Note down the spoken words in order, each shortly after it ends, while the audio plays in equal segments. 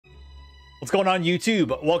What's going on,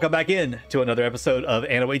 YouTube? Welcome back in to another episode of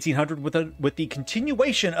Anno 1800 with the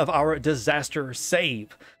continuation of our disaster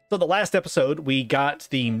save. So the last episode, we got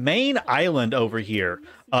the main island over here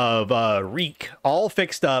of Reek all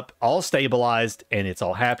fixed up, all stabilized, and it's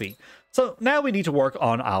all happy. So now we need to work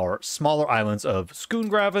on our smaller islands of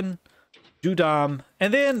Schoongraven, Dudam,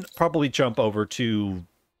 and then probably jump over to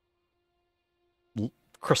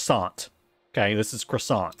Croissant. Okay, this is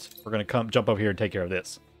Croissant. We're going to jump over here and take care of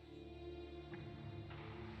this.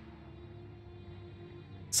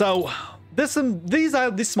 So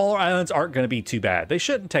these smaller islands aren't going to be too bad. They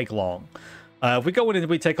shouldn't take long. If we go in and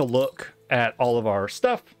we take a look at all of our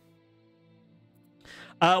stuff,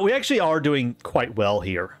 we actually are doing quite well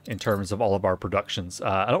here in terms of all of our productions.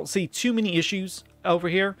 I don't see too many issues over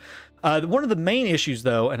here. One of the main issues,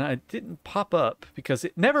 though, and I didn't pop up because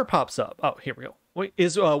it never pops up. Oh, here we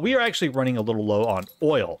go. We are actually running a little low on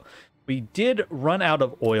oil. We did run out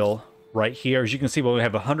of oil right here. As you can see, we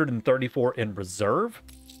have 134 in reserve.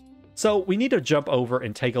 So we need to jump over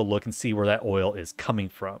and take a look and see where that oil is coming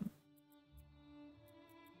from.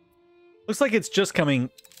 Looks like it's just coming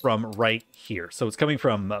from right here. So it's coming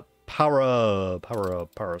from para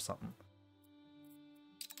something.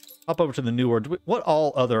 Hop over to the new world. What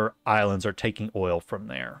all other islands are taking oil from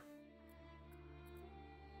there?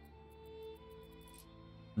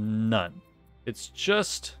 None. It's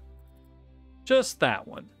just that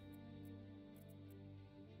one.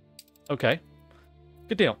 Okay.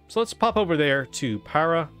 Good deal. So let's pop over there to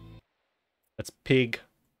Para. That's Pig.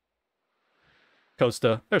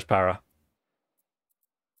 Costa. There's Para.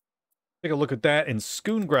 Take a look at that in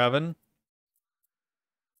Schoongraven.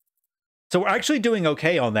 So we're actually doing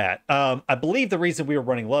okay on that. I believe the reason we were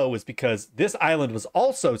running low is because this island was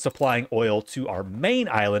also supplying oil to our main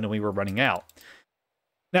island and we were running out.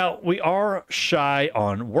 Now, we are shy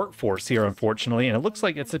on workforce here, unfortunately, and it looks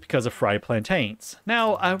like it's because of fried plantains.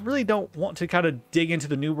 Now, I really don't want to kind of dig into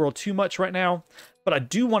the New World too much right now, but I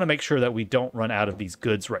do want to make sure that we don't run out of these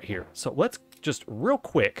goods right here. So let's just real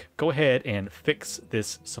quick go ahead and fix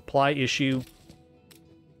this supply issue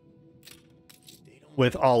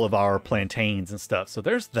with all of our plantains and stuff. So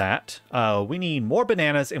there's that. We need more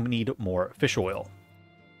bananas and we need more fish oil.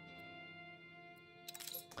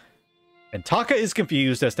 And Taka is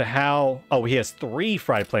confused as to how... Oh, he has 3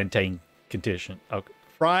 fried plantain condition. Okay.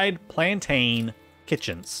 Fried plantain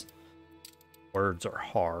kitchens. Words are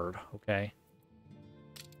hard, okay?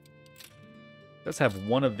 Let's have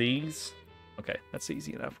one of these. Okay, that's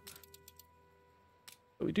easy enough.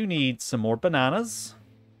 But we do need some more bananas.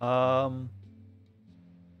 Oh,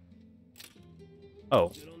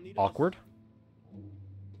 awkward.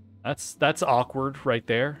 That's awkward right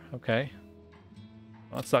there. Okay.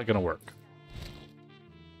 Well, that's not going to work.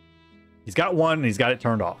 He's got one and he's got it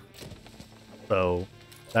turned off. So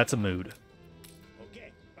that's a mood.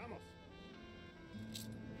 Okay, vamos.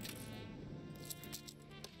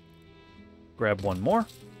 Grab one more.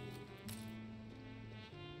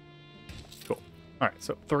 Cool. All right,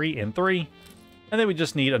 so 3 and 3. And then we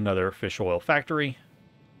just need another fish oil factory.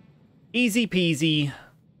 Easy peasy.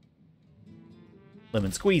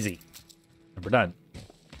 Lemon squeezy. And we're done.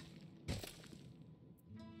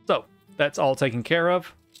 So that's all taken care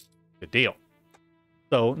of. Good deal.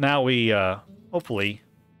 So now we hopefully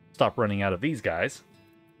stop running out of these guys.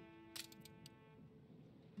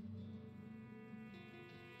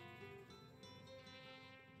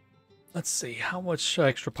 Let's see, how much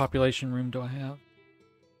extra population room do I have?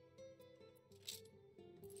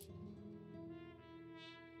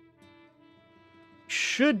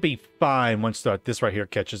 Should be fine once this right here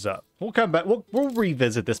catches up. We'll come back. We'll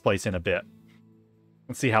revisit this place in a bit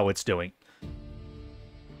and see how it's doing.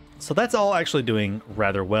 So that's all actually doing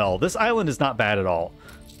rather well. This island is not bad at all.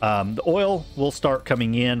 The oil will start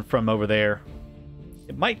coming in from over there.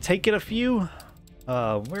 It might take it a few.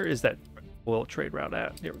 Where is that oil trade route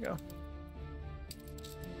at? Here we go.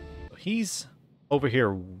 He's over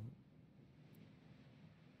here.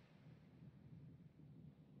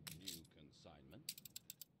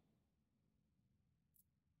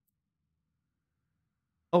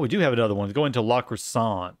 Oh, we do have another one. Going to La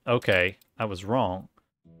Croissant. Okay, I was wrong.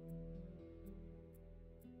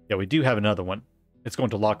 Yeah, we do have another one. It's going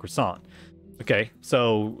to La Croissant. Okay,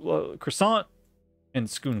 so Croissant and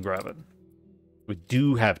Schoongraven. We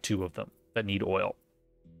do have 2 of them that need oil.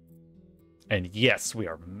 And yes, we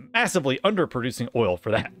are massively underproducing oil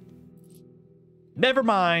for that. Never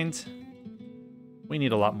mind. We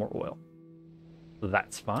need a lot more oil.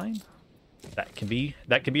 That's fine. That can be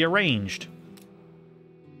arranged.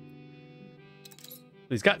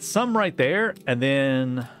 He's got some right there, and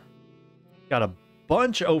then got a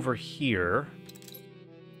bunch over here.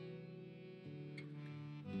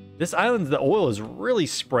 This island, the oil is really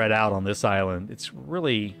spread out on this island. It's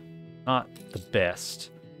really not the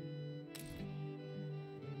best.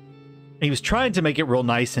 He was trying to make it real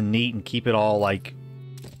nice and neat and keep it all like,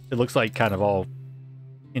 it looks like kind of all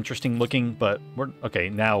interesting looking, but we're okay.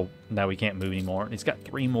 Now we can't move anymore. He's got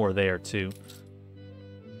 3 more there too.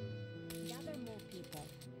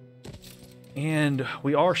 And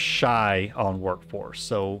we are shy on workforce,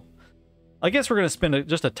 so I guess we're going to spend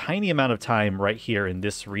just a tiny amount of time right here in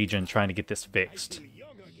this region trying to get this fixed.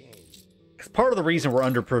 Part of the reason we're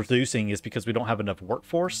underproducing is because we don't have enough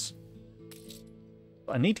workforce.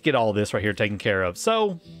 I need to get all of this right here taken care of.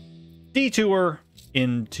 So, detour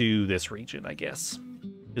into this region, I guess,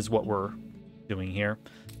 is what we're doing here.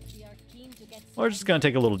 We're just going to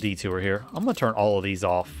take a little detour here. I'm going to turn all of these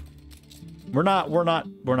off. We're not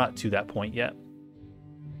to that point yet.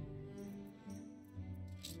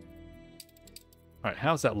 All right,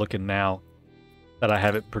 how's that looking now that I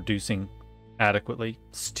have it producing adequately?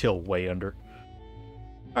 Still way under.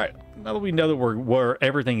 All right, now that we know that we're where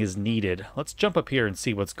everything is needed, let's jump up here and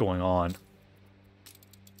see what's going on.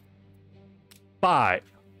 5.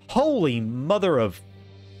 Holy mother of...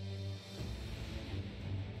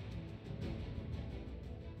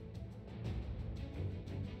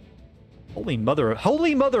 Holy mother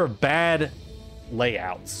of bad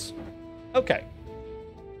layouts. Okay.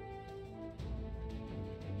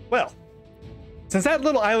 Well, since that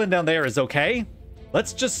little island down there is okay,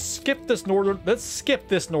 let's just skip this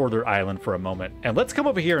northern island for a moment, and let's come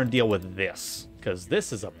over here and deal with this, because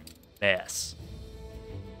this is a mess.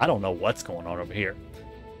 I don't know what's going on over here.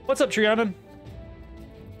 What's up, Trianon?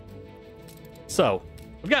 So,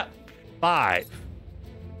 we've got 5.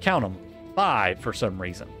 Count them. 5 for some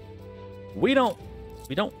reason. We don't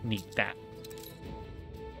need that.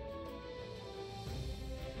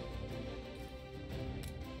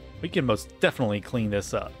 We can most definitely clean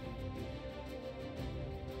this up.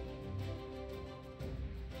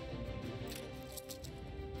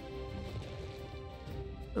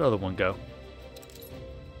 Where'd the other one go?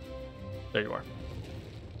 There you are.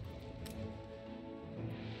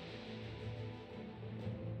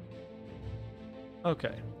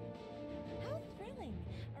 Okay. How thrilling!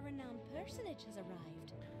 A renowned personage has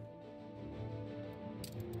arrived.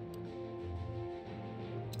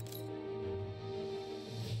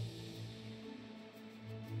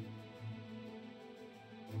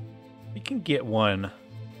 We can get one.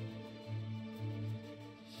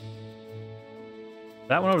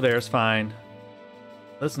 That one over there is fine.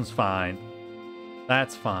 This one's fine.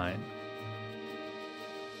 That's fine.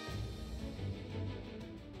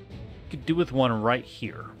 Could do with one right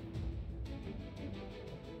here.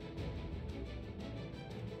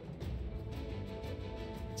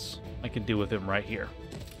 I could do with him right here.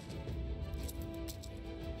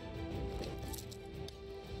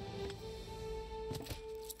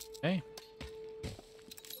 Okay.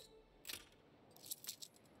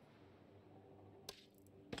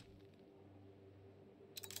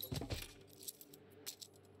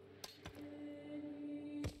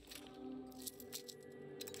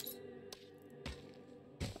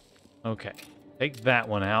 Okay, take that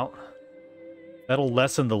one out. That'll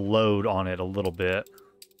lessen the load on it a little bit.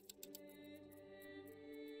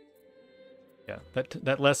 Yeah,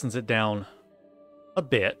 that lessens it down a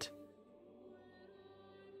bit.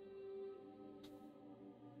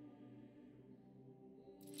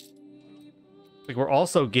 Like we're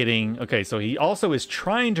also getting, okay, so he also is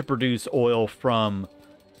trying to produce oil from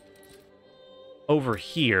over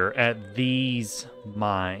here at these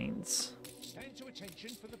mines.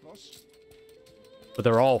 But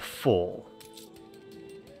they're all full.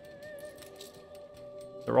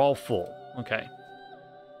 They're all full. Okay.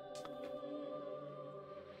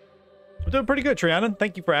 We're doing pretty good, Trianon.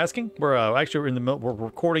 Thank you for asking. We're actually in the middle. We're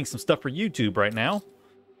recording some stuff for YouTube right now.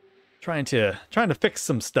 Trying to fix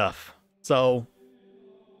some stuff. So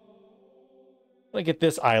let me get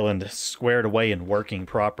this island squared away and working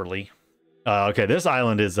properly. Okay, this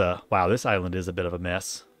island is wow. This island is a bit of a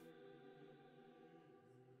mess.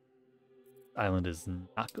 Island is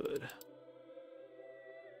not good.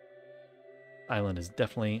 Island is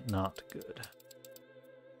definitely not good.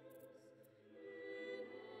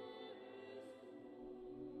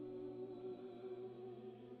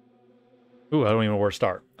 Ooh, I don't even know where to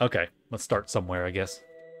start. Okay, let's start somewhere, I guess.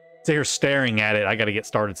 Sit here staring at it. I got to get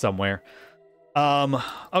started somewhere.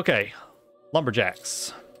 Okay.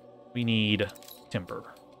 Lumberjacks. We need timber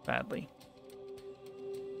badly.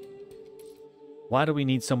 Why do we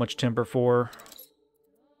need so much timber for?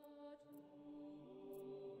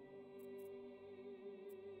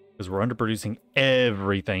 Because we're underproducing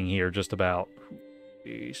everything here, just about.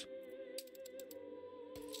 Jeez.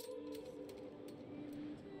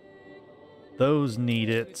 Those need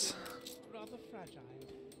it. Rather fragile.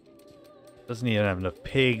 Doesn't even have enough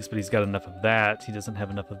pigs, but he's got enough of that. He doesn't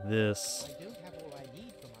have enough of this. I don't have all I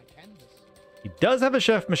need for my canvas. He does have a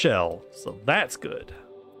Chef Michelle, so that's good.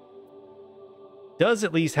 Does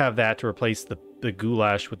at least have that to replace the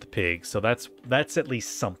goulash with the pig, so that's at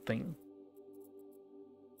least something.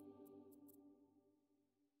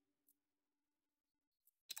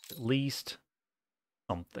 At least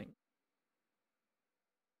something.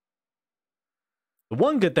 The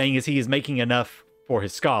one good thing is he is making enough for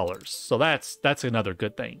his scholars, so that's another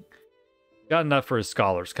good thing. Got enough for his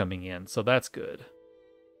scholars coming in, so that's good.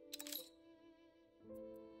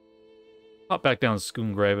 Pop back down to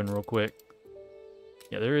Schoongraven real quick.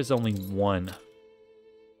 Yeah, there is only one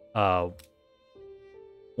of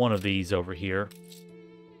these over here.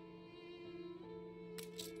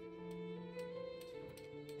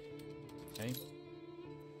 Okay.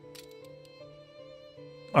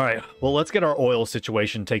 All right, well, let's get our oil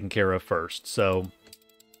situation taken care of first. So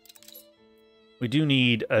we do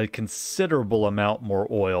need a considerable amount more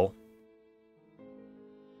oil.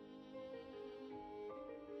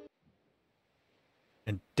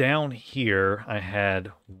 And down here, I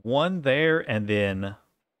had 1 there and then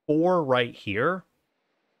 4 right here.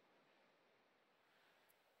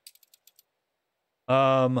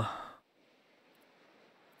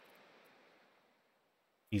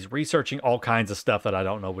 He's researching all kinds of stuff that I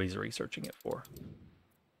don't know what he's researching it for.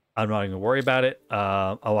 I'm not even gonna worry about it.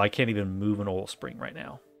 Oh, I can't even move an oil spring right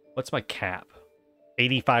now. What's my cap?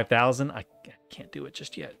 85,000? I can't do it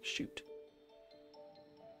just yet. Shoot.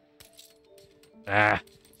 Ah.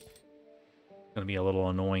 Gonna be a little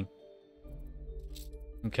annoying.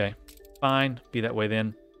 Okay. Fine. Be that way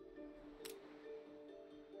then.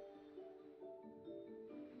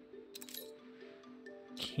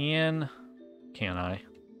 Can I?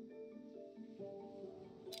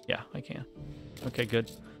 Yeah, I can. Okay,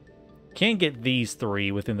 good. Can get these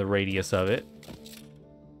 3 within the radius of it.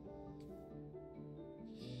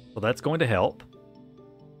 So that's going to help.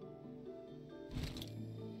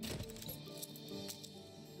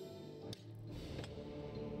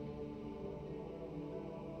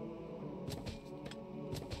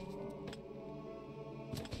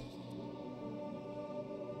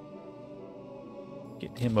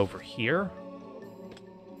 Get him over here.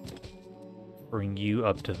 Bring you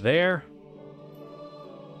up to there.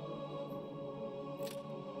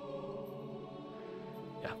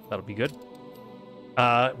 Yeah, that'll be good.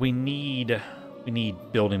 We need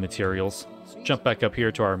building materials. Let's jump back up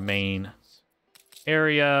here to our main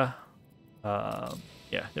area.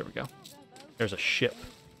 Yeah, there we go. There's a ship.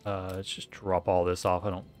 Let's just drop all this off.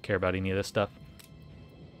 I don't care about any of this stuff.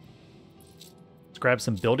 Let's grab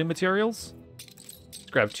some building materials. Let's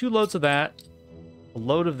grab 2 loads of that. A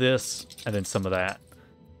load of this, and then some of that.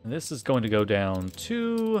 And this is going to go down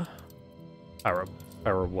to Para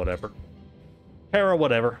whatever. Para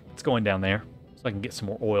whatever. It's going down there. So I can get some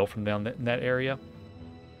more oil from down in that area.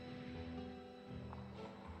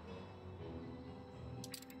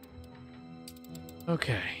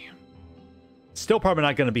 Okay. Still probably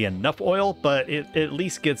not going to be enough oil, but it at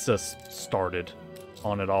least gets us started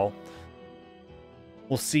on it all.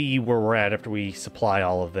 We'll see where we're at after we supply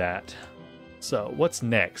all of that. So, what's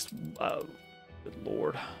next? Good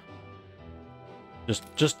lord.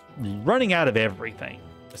 Just running out of everything,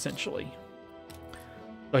 essentially.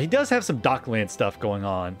 So he does have some dockland stuff going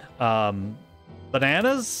on.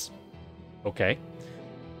 Bananas? Okay.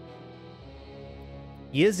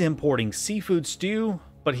 He is importing seafood stew,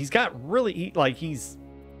 but he's got really, like, he's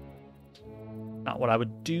not what I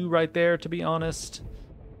would do right there, to be honest.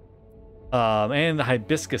 And the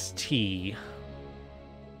hibiscus tea.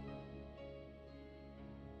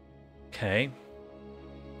 Okay.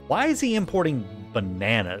 Why is he importing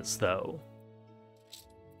bananas, though?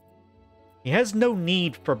 He has no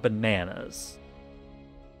need for bananas.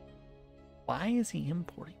 Why is he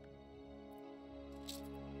importing?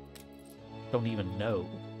 Don't even know.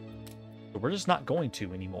 So we're just not going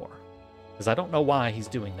to anymore. Because I don't know why he's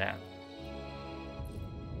doing that.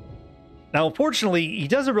 Now, unfortunately, he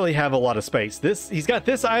doesn't really have a lot of space. He's got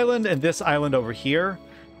this island and this island over here.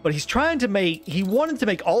 But he's trying to he wanted to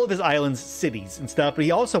make all of his islands cities and stuff, but he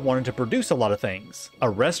also wanted to produce a lot of things. A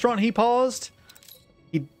restaurant he paused.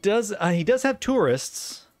 He does have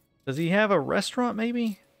tourists. Does he have a restaurant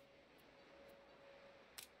maybe?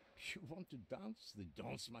 You want to dance the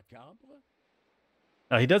danse macabre?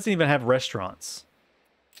 No, he doesn't even have restaurants.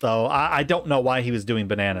 So I don't know why he was doing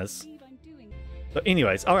bananas. But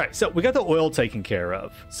anyways, all right, so we got the oil taken care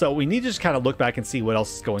of. So we need to just kind of look back and see what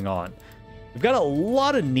else is going on. We've got a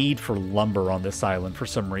lot of need for lumber on this island for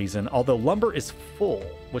some reason, although lumber is full,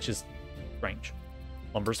 which is Strange.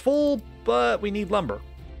 Lumber's full, but we need lumber.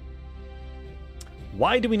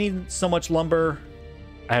 Why do we need so much lumber?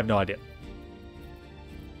 I have no idea.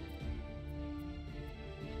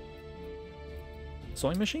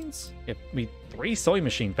 Sewing machines? If we 3 sewing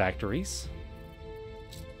machine factories.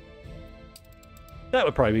 That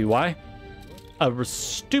would probably be why. A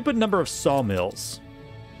stupid number of sawmills.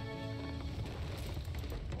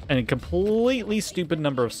 And a completely stupid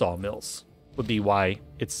number of sawmills would be why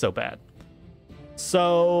it's so bad.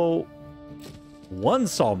 So, 1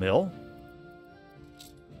 sawmill.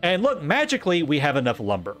 And look, magically, we have enough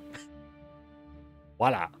lumber.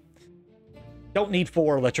 Voila. Don't need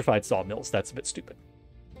 4 electrified sawmills. That's a bit stupid.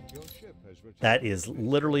 That is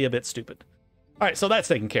literally a bit stupid. All right, so that's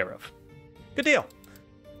taken care of. Good deal.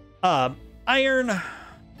 Iron.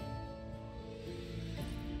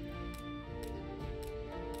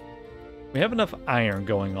 We have enough iron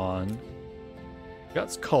going on. We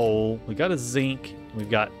got coal. We got a zinc. We've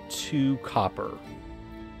got 2 copper.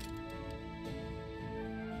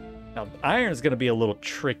 Now, iron is going to be a little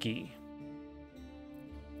tricky.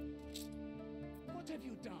 What have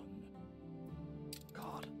you done?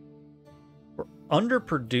 God. We're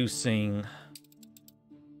underproducing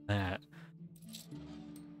that.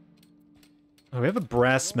 Oh, we have a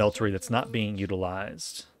brass smeltery that's not being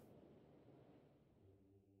utilized.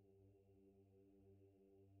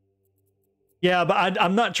 Yeah, but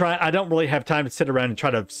I'm not trying. I don't really have time to sit around and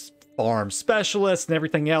try to farm specialists and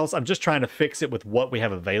everything else. I'm just trying to fix it with what we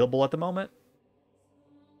have available at the moment.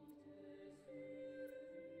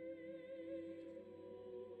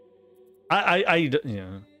 You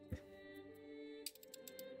know,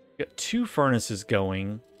 got 2 furnaces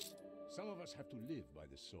going. Some of us have to live by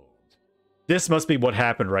the sword. This must be what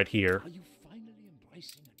happened right here. Are you finally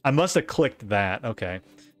embracing it? I must have clicked that. Okay.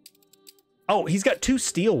 Oh, he's got 2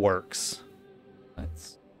 steelworks.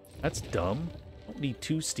 That's dumb. Don't need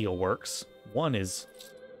 2 steelworks.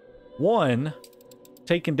 One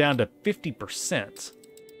taken down to 50%.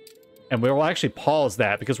 And we'll actually pause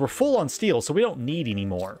that because we're full on steel, so we don't need any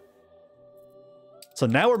more. So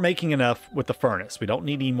now we're making enough with the furnace. We don't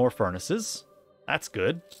need any more furnaces. That's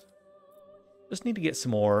good. Just need to get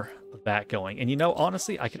some more of that going. And you know,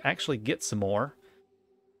 honestly, I could actually get some more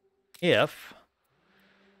if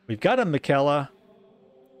we've got a Michaela,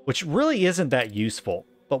 which really isn't that useful.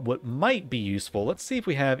 But what might be useful, let's see if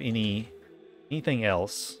we have anything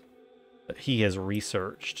else that he has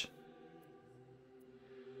researched.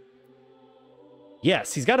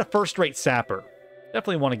 Yes, he's got a first-rate sapper.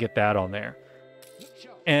 Definitely want to get that on there.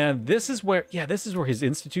 And this is where, yeah, this is where his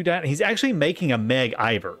institute at. He's actually making a Meg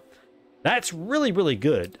Ivor. That's really, really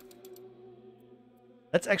good.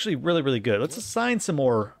 That's actually really, really good. Let's assign some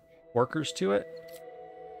more workers to it.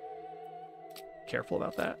 Careful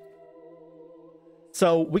about that.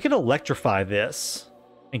 So we can electrify this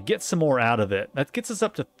and get some more out of it. That gets us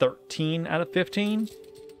up to 13 out of 15. And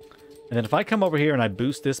then if I come over here and I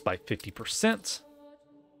boost this by 50%,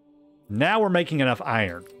 now we're making enough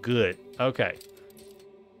iron. Good. Okay.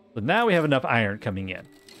 So now we have enough iron coming in.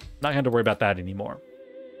 Not going to have to worry about that anymore.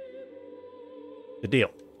 Good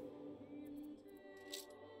deal.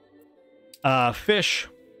 Fish.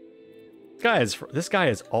 This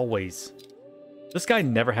guy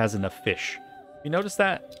never has enough fish. You notice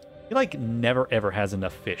that? He, like, never, ever has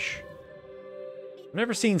enough fish. I've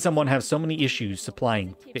never seen someone have so many issues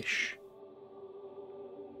supplying fish.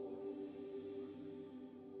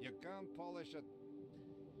 You can't polish it,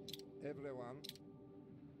 everyone.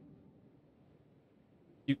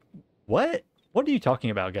 What? What are you talking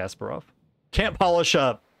about, Gasparov? Can't polish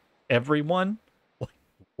up everyone?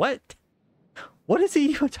 What? What is he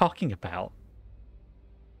even talking about?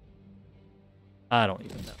 I don't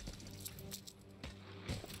even know.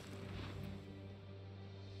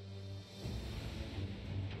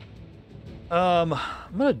 I'm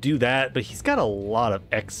gonna do that, but he's got a lot of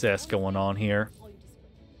excess going on here.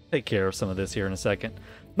 Take care of some of this here in a second.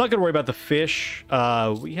 I'm not gonna worry about the fish.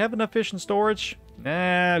 We have enough fish in storage?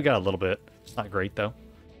 Nah, I've got a little bit. It's not great though.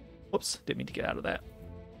 Whoops, didn't mean to get out of that.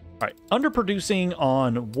 All right, underproducing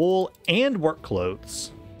on wool and work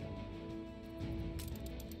clothes.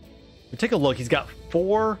 We take a look. He's got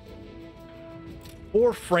four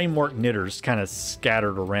framework knitters kind of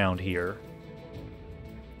scattered around here.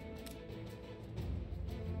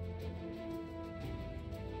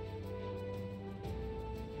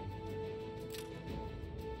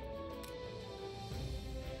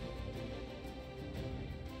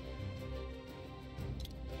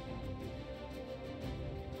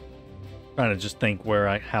 Trying to just think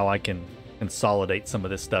how I can consolidate some of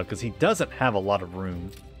this stuff because he doesn't have a lot of room.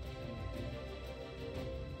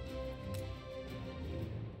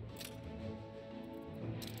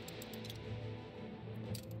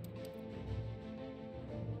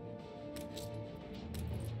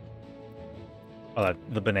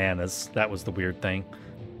 The bananas. That was the weird thing.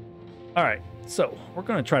 All right, so we're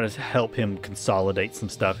going to try to help him consolidate some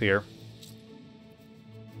stuff here.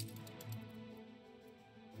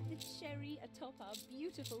 The cherry atop our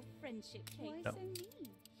beautiful friendship cake. Why No. so mean?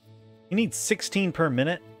 He needs 16 per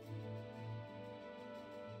minute.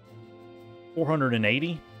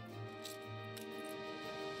 480.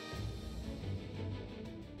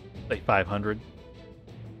 Say 500.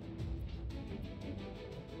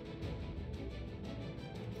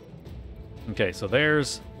 Okay, so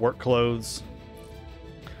there's work clothes.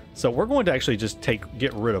 So we're going to actually just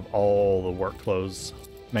get rid of all the work clothes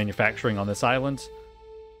manufacturing on this island.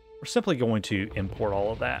 We're simply going to import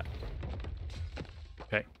all of that.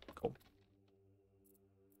 Okay, cool.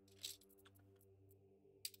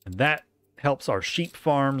 And that helps our sheep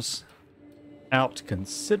farms out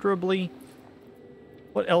considerably.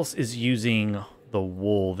 What else is using the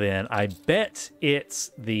wool then? I bet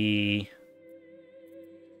it's the...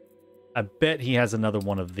 I bet he has another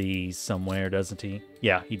one of these somewhere, doesn't he?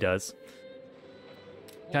 Yeah, he does.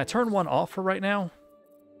 Can I turn one off for right now?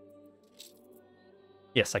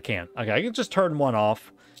 Yes, I can. Okay, I can just turn one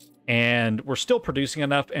off, and we're still producing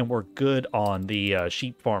enough, and we're good on the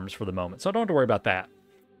sheep farms for the moment, so I don't have to worry about that.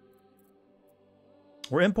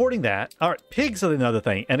 We're importing that. All right, pigs are another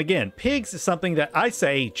thing. And again, pigs is something that I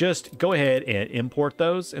say just go ahead and import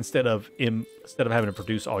those instead of having to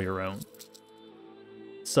produce all your own.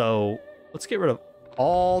 So let's get rid of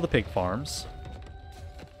all the pig farms.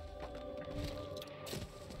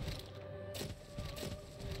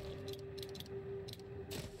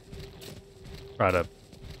 Try to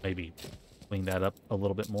maybe clean that up a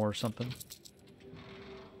little bit more or something.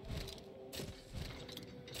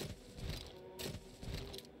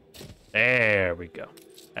 There we go.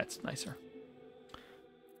 That's nicer.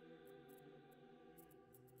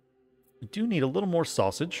 We do need a little more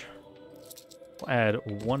sausage. We'll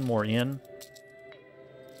add one more in.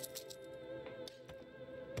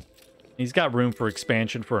 He's got room for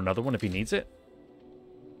expansion for another one if he needs it.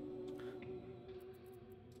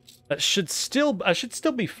 I should still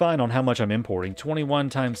be fine on how much I'm importing. 21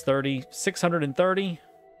 times 30, 630.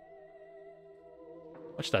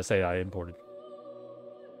 What should I say I imported?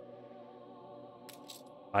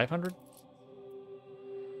 500?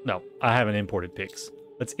 No, I haven't imported pigs.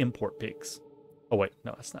 Let's import pigs. Oh wait,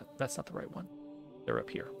 no, that's not the right one. They're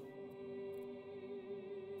up here.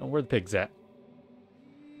 Oh, where are the pigs at?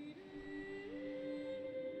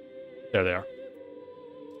 There they are.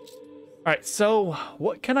 All right, so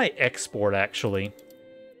what can I export actually?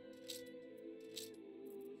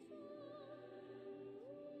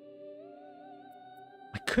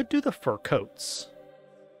 I could do the fur coats.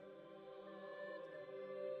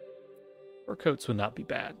 Fur coats would not be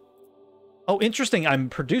bad. Oh, interesting. I'm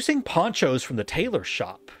producing ponchos from the tailor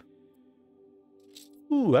shop.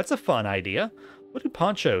 Ooh, that's a fun idea. What do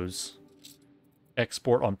ponchos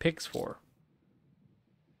export on pigs for?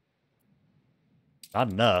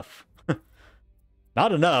 Not enough.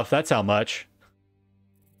 Not enough, that's how much.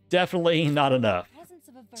 Definitely not enough.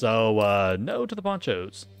 So, no to the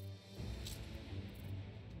ponchos.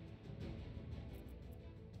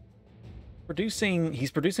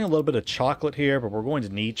 He's producing a little bit of chocolate here, but we're going to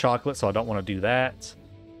need chocolate, so I don't want to do that.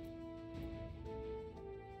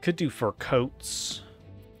 Could do fur coats.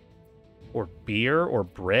 Or beer or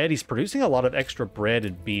bread. He's producing a lot of extra bread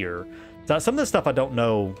and beer. So some of this stuff I don't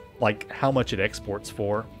know, like, how much it exports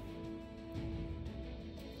for.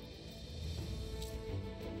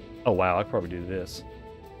 Oh, wow, I could probably do this.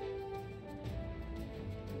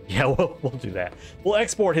 Yeah, we'll do that. We'll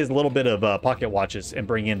export his little bit of pocket watches and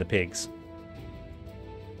bring in the pigs.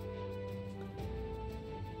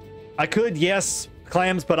 I could, yes,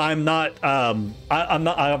 Clams, but I'm not. I'm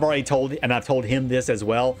not. I've already told, and I've told him this as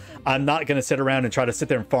well. I'm not going to sit around and try to sit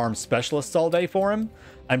there and farm specialists all day for him.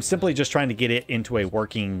 I'm simply just trying to get it into a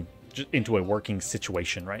working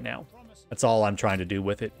situation right now. That's all I'm trying to do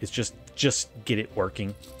with it. Is just get it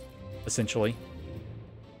working, essentially.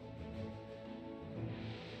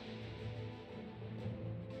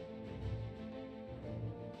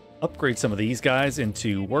 Upgrade some of these guys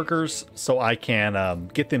into workers so I can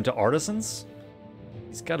get them to artisans.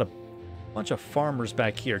 He's got a bunch of farmers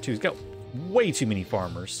back here, too. He's got way too many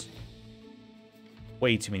farmers.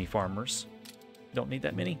 Way too many farmers. Don't need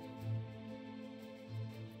that many.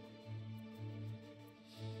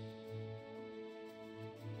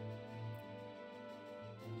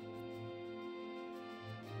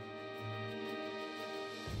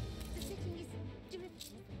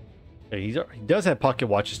 Okay, he does have pocket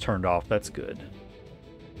watches turned off. That's good.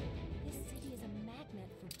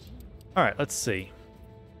 All right, let's see.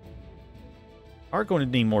 Are going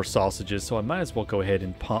to need more sausages, so I might as well go ahead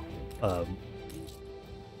and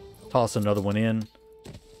toss another one in.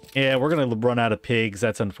 Yeah, we're gonna run out of pigs.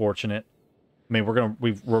 That's unfortunate. I mean,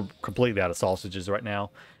 we're completely out of sausages right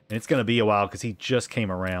now, and it's gonna be a while because he just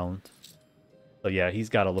came around. So yeah, he's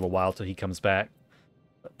got a little while till he comes back,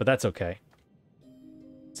 but that's okay.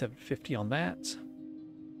 750 on that.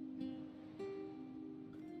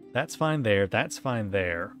 That's fine there. That's fine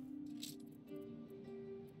there.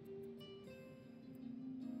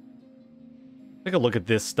 Take a look at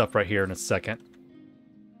this stuff right here in a second.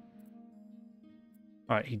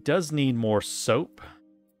 All right, he does need more soap.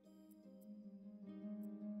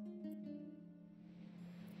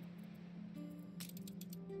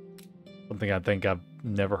 Something I think I've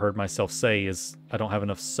never heard myself say is I don't have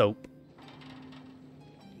enough soap.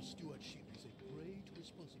 Your stewardship is a great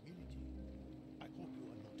responsibility. I hope you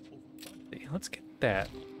are not overburdened. Let's get that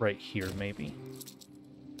right here, maybe.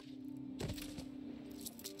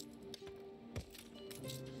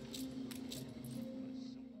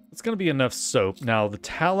 It's going to be enough soap. Now the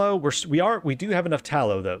tallow, we do have enough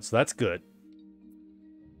tallow though, so that's good.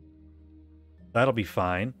 That'll be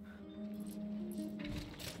fine.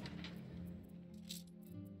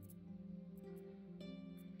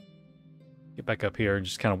 Get back up here and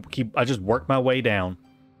just kind of I just work my way down.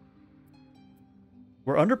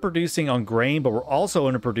 We're underproducing on grain, but we're also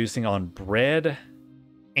underproducing on bread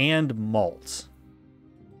and malt.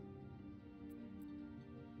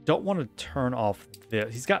 Don't want to turn off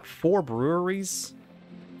this. He's got 4 breweries.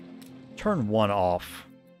 Turn 1 off.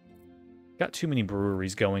 Got too many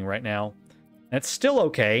breweries going right now. That's still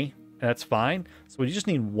okay. That's fine. So we just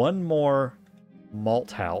need 1 more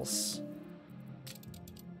malt house.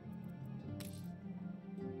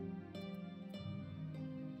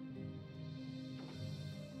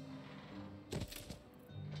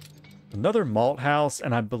 Another malt house,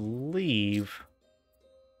 and I believe...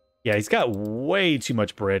 Yeah, he's got way too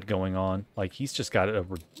much bread going on. Like, he's just got a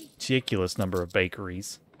ridiculous number of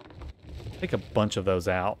bakeries. Take a bunch of those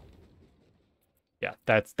out. Yeah,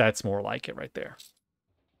 that's more like it right there.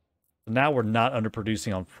 So now we're not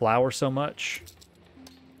underproducing on flour so much.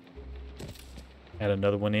 Add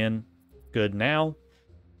another one in. Good now.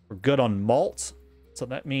 We're good on malt. So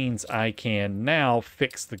that means I can now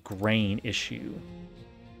fix the grain issue.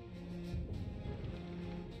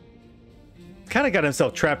 Kind of got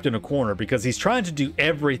himself trapped in a corner because he's trying to do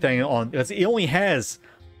everything on, because he only has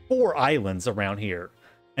 4 islands around here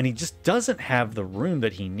and he just doesn't have the room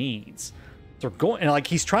that he needs. So we're going, and like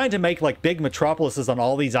he's trying to make like big metropolises on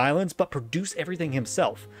all these islands but produce everything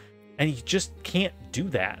himself, and he just can't do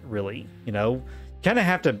that really. You know, kind of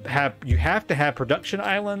have to have production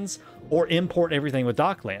islands or import everything with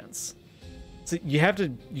docklands. So you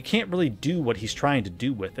can't really do what he's trying to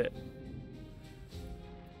do with it.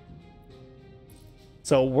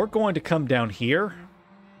 So we're going to come down here,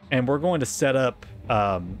 and we're going to set up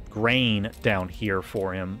grain down here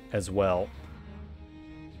for him as well.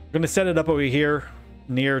 We're going to set it up over here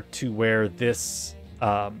near to where this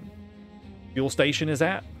fuel station is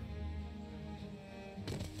at.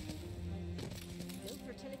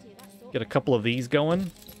 Get a couple of these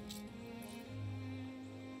going.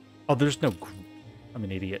 Oh, there's no... I'm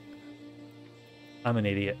an idiot. I'm an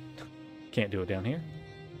idiot. Can't do it down here.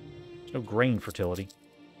 There's no grain fertility.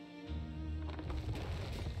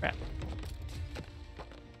 Crap.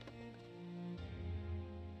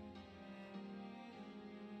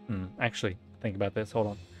 Actually, think about this. Hold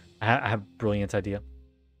on. I have a brilliant idea.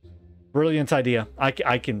 Brilliant idea. I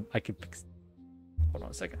can fix... Hold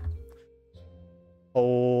on a second.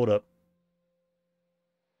 Hold up.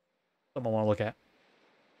 Something I want to look at.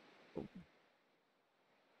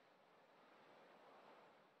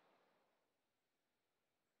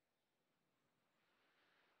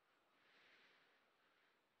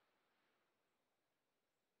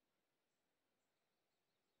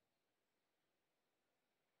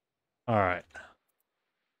 All right.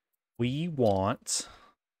 We want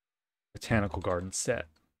botanical garden set.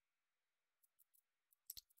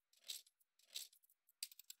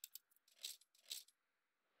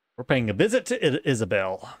 We're paying a visit to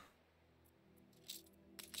Isabel.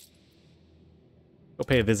 Go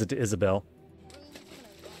pay a visit to Isabel.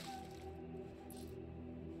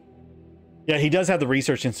 Yeah, he does have the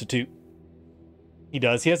Research Institute. He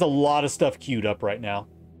does. He has a lot of stuff queued up right now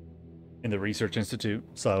in the Research Institute.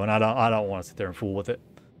 So, and I don't want to sit there and fool with it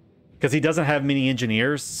because he doesn't have many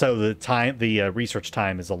engineers. So the research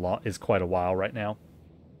time is quite a while right now.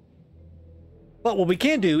 But what we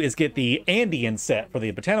can do is get the Andean set for the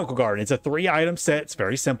botanical garden. It's a 3-item set. It's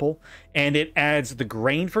very simple, and it adds the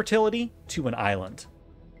grain fertility to an island.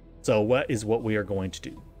 So what we are going to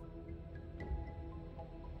do?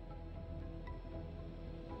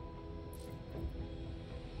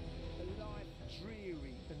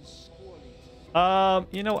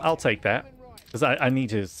 You know, I'll take that. Because I need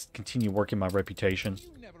to continue working my reputation.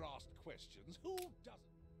 You never ask questions. Who doesn't?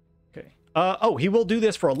 Okay. Oh, he will do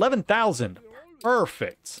this for 11,000.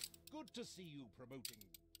 Perfect. Good to see you promoting.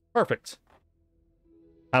 Perfect.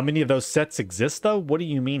 How many of those sets exist, though? What do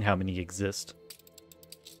you mean, how many exist?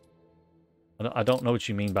 I don't know what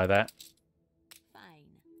you mean by that. Fine.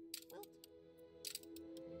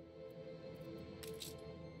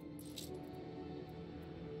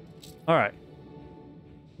 All right.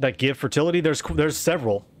 That give fertility? There's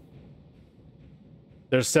several.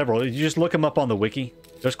 There's several. You just look them up on the wiki.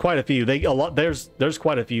 There's quite a few. There's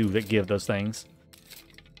quite a few that give those things.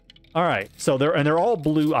 All right. So they're all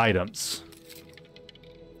blue items.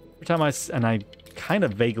 Every time I kind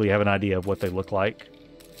of vaguely have an idea of what they look like.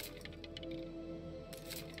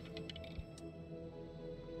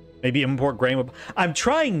 Maybe import grain. I'm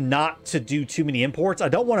trying not to do too many imports. I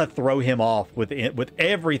don't want to throw him off with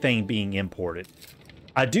everything being imported.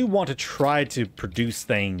 I do want to try to produce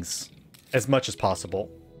things as much as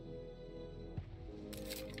possible.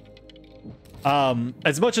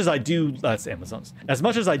 As much as I do, that's Amazon's. As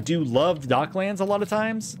much as I do love Docklands a lot of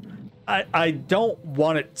times, I don't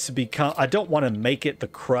want it to become, I don't want to make it the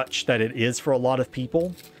crutch that it is for a lot of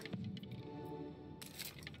people.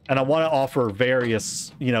 And I want to offer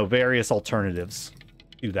various, various alternatives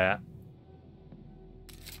to that.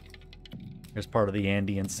 Here's part of the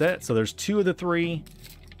Andean set. So there's 2 of the 3.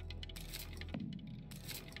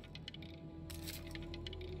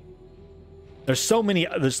 There's so many,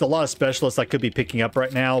 there's a lot of specialists I could be picking up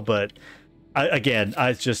right now, but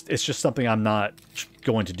it's just something I'm not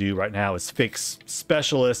going to do right now is fix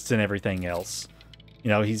specialists and everything else.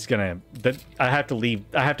 He's gonna, I have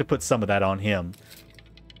to put some of that on him.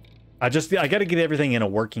 I got to get everything in a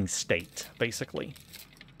working state, basically.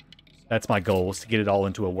 That's my goal, is to get it all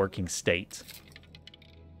into a working state.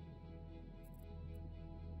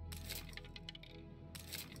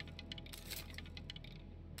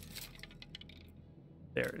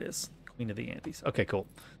 There it is. Queen of the Andes. Okay, cool.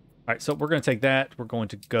 All right, so we're going to take that. We're going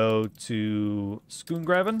to go to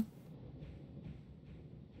Skoongraven.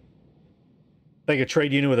 Think a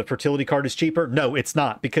trade unit with a fertility card is cheaper? No, it's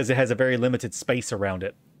not, because it has a very limited space around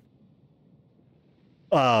it.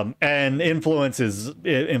 And influence is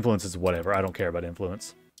whatever. I don't care about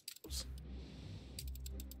influence.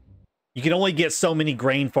 You can only get so many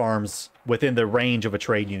grain farms within the range of a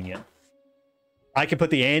trade union. I can put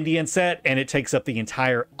the Andean set, and it takes up the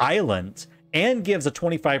entire island and gives a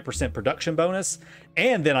 25% production bonus.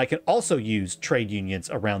 And then I can also use trade unions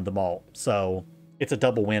around them all. So it's a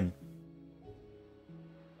double win.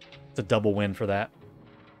 It's a double win for that.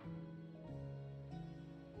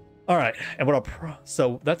 All right, and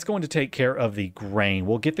so that's going to take care of the grain.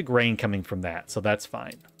 We'll get the grain coming from that, so that's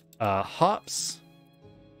fine. Hops.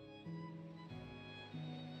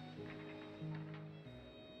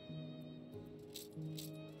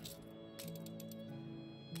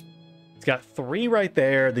 He's got 3 right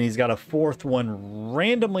there, then he's got a 4th one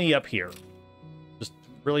randomly up here. Just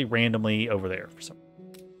really randomly over there for some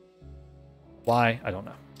reason. Why? I don't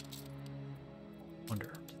know.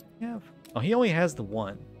 Wonder. Yeah. Oh, he only has the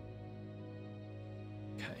 1.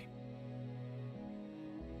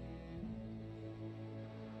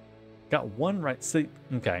 Got 1 right. See,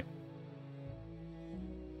 okay.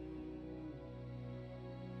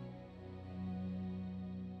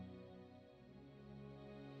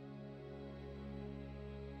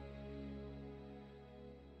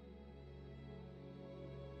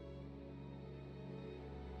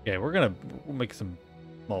 Okay, we'll make some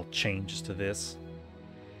small changes to this.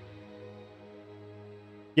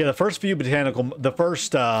 Yeah, the first few botanical, the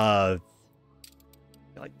first like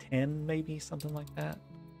 10 maybe, something like that.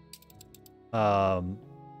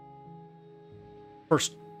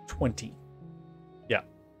 First 20. Yeah.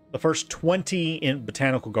 The first 20 in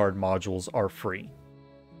Botanical Garden modules are free.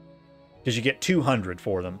 Because you get 200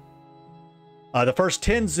 for them. The first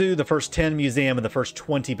 10 zoo, the first 10 museum, and the first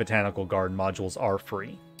 20 Botanical Garden modules are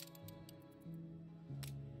free.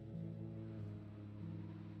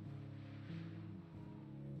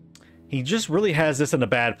 He just really has this in a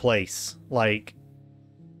bad place. Like,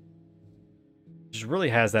 just really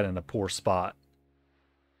has that in a poor spot.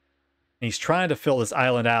 And he's trying to fill this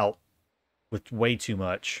island out with way too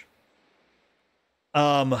much.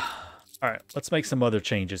 All right, let's make some other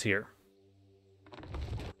changes here.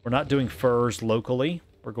 We're not doing furs locally.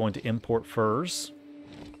 We're going to import furs.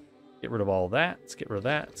 Get rid of all that. Let's get rid of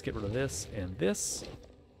that. Let's get rid of this and this.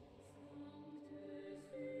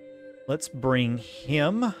 Let's bring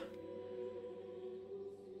him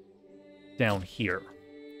down here.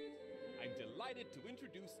 I'm delighted to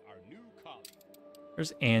introduce our new colleague.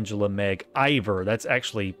 There's Angela, Meg, Ivor. That's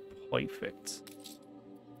actually perfect.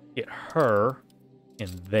 Get her in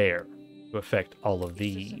there to affect all of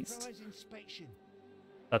these.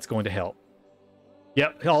 That's going to help.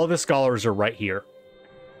 Yep, all of the scholars are right here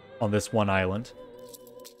on this one island.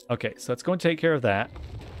 Okay, so that's going to take care of that.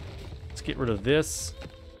 Let's get rid of this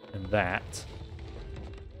and that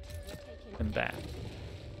and that.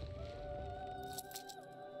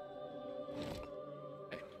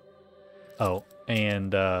 Okay. Oh,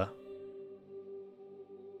 and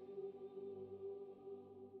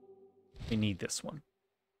we need this one.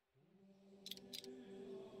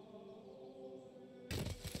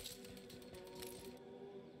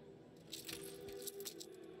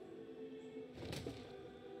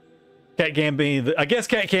 Cat Cam being I guess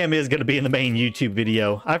Cat Cam is going to be in the main YouTube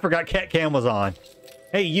video. I forgot Cat Cam was on.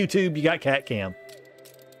 Hey, YouTube, you got Cat Cam.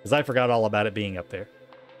 Because I forgot all about it being up there.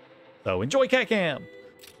 So enjoy Cat Cam.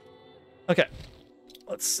 Okay.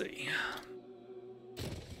 Let's see.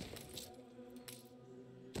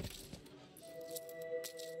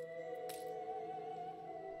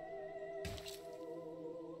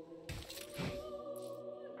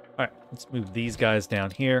 All right, let's move these guys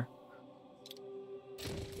down here.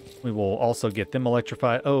 We will also get them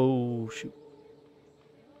electrified. Oh, shoot.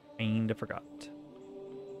 Kinda forgot.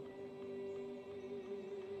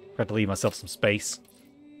 Got to leave myself some space.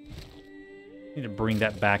 Need to bring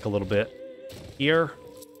that back a little bit. Here.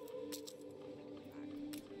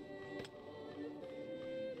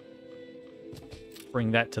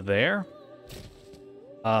 Bring that to there.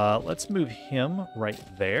 Let's move him right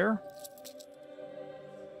there.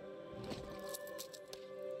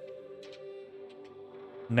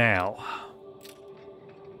 Now,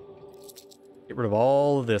 get rid of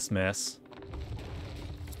all of this mess.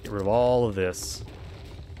 Get rid of all of this.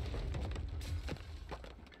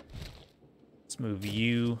 Let's move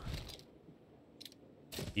you.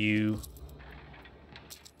 You.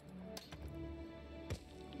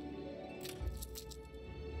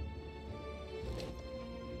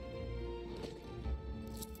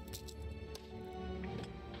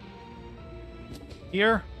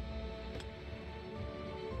 Here.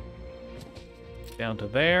 Down to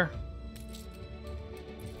there.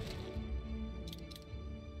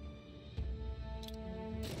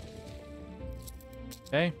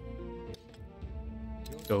 Okay.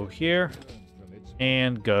 Go here.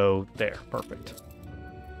 And go there. Perfect.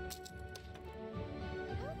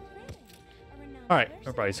 Alright,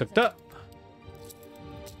 everybody's hooked up.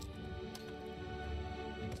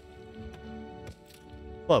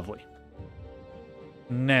 Lovely.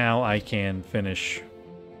 Now I can finish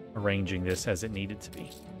arranging this as it needed to be.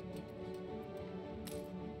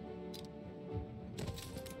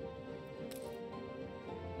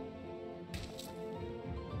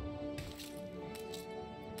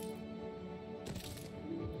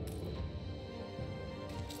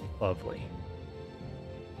 Lovely.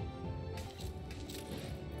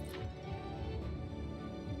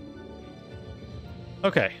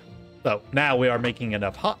 Okay, so now we are making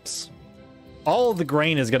enough hops. All of the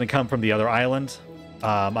grain is going to come from the other island.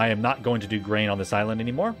 I am not going to do grain on this island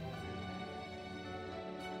anymore.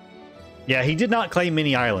 Yeah, he did not claim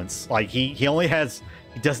many islands. Like, he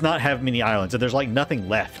does not have many islands. So there's, like, nothing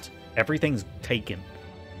left. Everything's taken.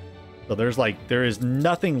 So there is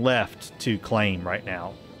nothing left to claim right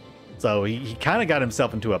now. So he kind of got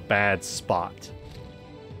himself into a bad spot.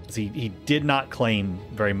 Because he did not claim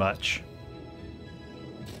very much.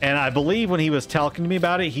 And I believe when he was talking to me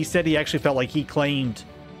about it, he said he actually felt like he claimed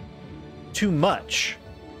too much.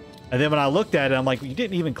 And then when I looked at it, I'm like, well, you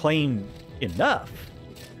didn't even claim enough.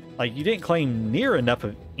 Like, you didn't claim near enough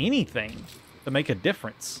of anything to make a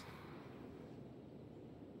difference.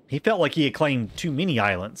 He felt like he had claimed too many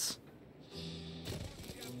islands.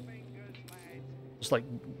 Just like,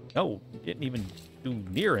 no, you didn't even do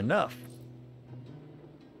near enough.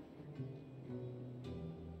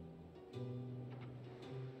 All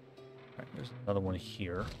right, there's another one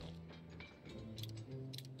here.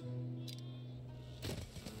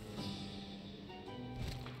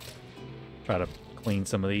 Try to clean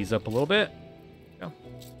some of these up a little bit. Go.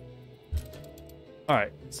 All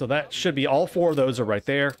right, so that should be all 4 of those are right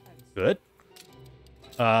there. Good.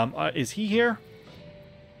 Is he here?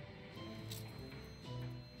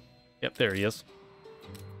 Yep, there he is.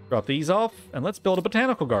 Drop these off, and let's build a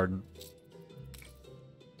botanical garden.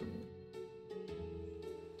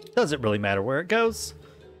 Doesn't really matter where it goes.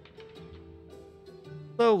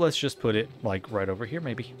 So let's just put it, like, right over here,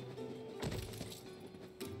 maybe.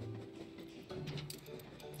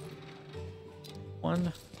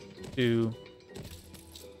 One, two.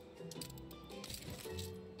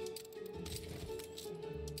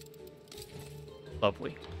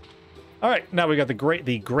 Lovely. All right, now we got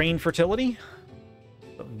the grain fertility.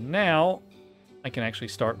 So now I can actually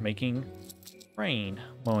start making grain.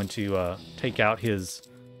 I'm going to take out his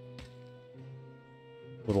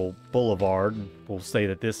little boulevard. We'll say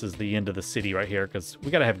that this is the end of the city right here because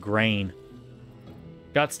we got to have grain.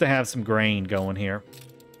 Gots to have some grain going here.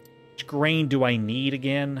 Which grain do I need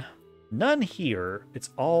again? None here.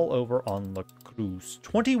 It's all over on the cruise.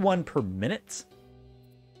 21 per minute.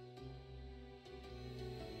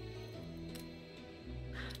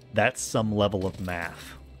 That's some level of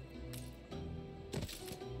math.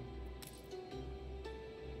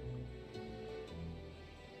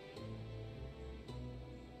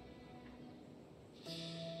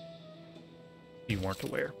 You weren't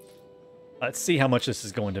aware. Let's see how much this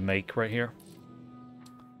is going to make right here.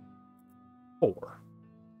 4.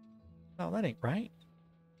 Oh, that ain't right.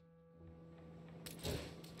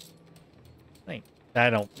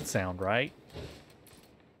 That don't sound right.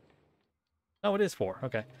 Oh, it is 4.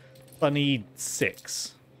 Okay. I need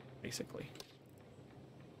 6, basically.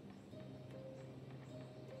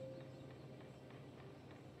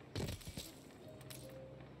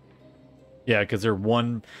 Yeah, because they're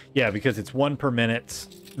 1. Yeah, because it's 1 per minute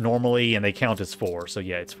normally, and they count as 4. So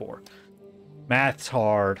yeah, it's 4. Math's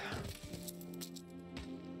hard.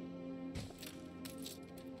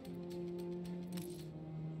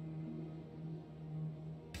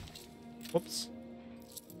 Whoops.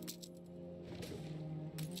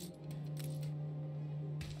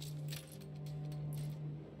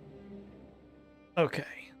 Okay,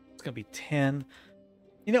 it's gonna be 10.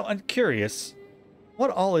 You know, I'm curious. What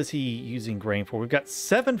all is he using grain for? We've got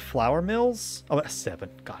 7 flour mills. Oh, 7.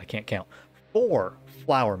 God, I can't count. 4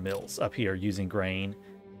 flour mills up here using grain.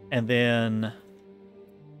 And then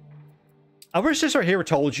I wish this right here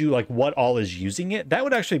told you like what all is using it. That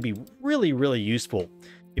would actually be really, really useful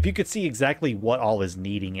if you could see exactly what all is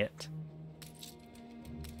needing it.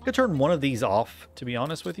 I could turn one of these off, to be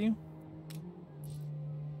honest with you.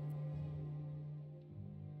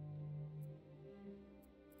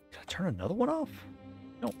 Can I turn another one off?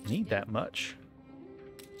 I don't need that much.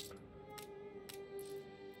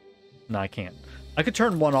 No, I can't. I could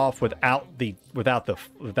turn one off without the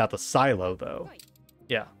silo though.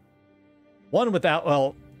 Yeah. One without,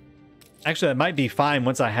 well, actually that might be fine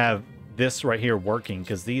once I have this right here working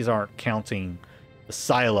because these aren't counting the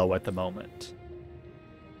silo at the moment.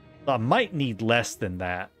 So I might need less than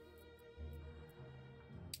that.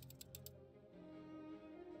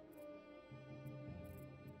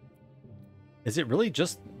 Is it really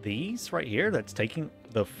just these right here that's taking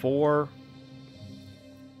the 4?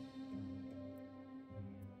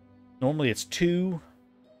 Normally it's 2.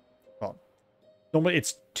 Well, normally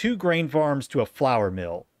it's 2 grain farms to a flour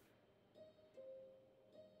mill.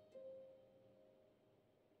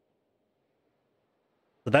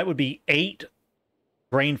 So that would be 8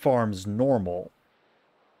 grain farms normal.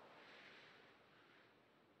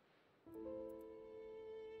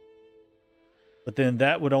 But then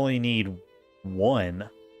that would only need 1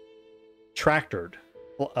 tractored.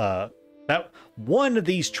 That one of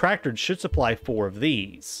these tractored should supply 4 of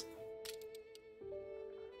these.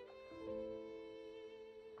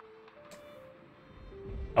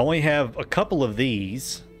 I only have a couple of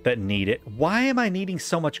these that need it. Why am I needing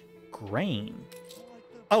so much grain?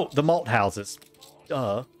 Oh, the malt houses.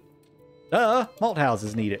 Duh. Malt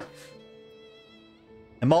houses need it.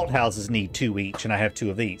 And malt houses need 2 each, and I have 2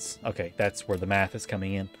 of these. Okay, that's where the math is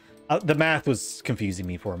coming in. The math was confusing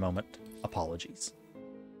me for a moment. Apologies.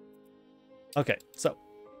 Okay, so.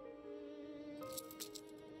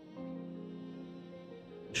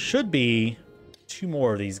 Should be 2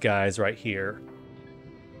 more of these guys right here.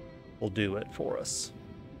 Will do it for us.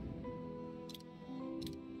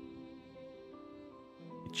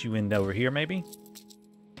 Get you in over here, maybe?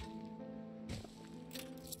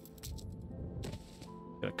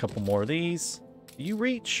 Got a couple more of these. Do you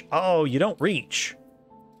reach? Oh, you don't reach.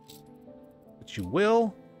 But you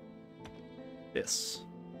will. This.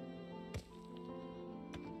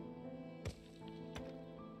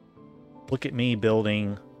 Look at me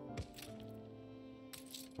building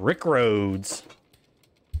brick roads.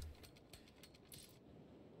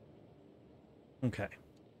 Okay.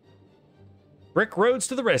 Brick roads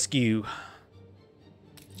to the rescue.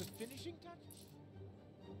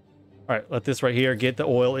 All right, let this right here get the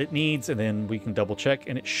oil it needs, and then we can double check,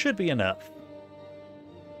 and it should be enough.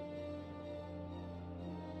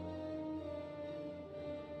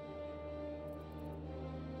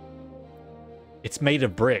 It's made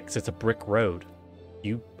of bricks. It's a brick road.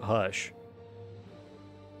 You hush.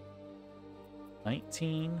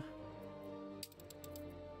 19.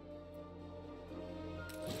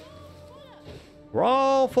 We're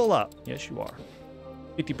all full up. Yes, you are.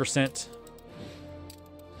 50%.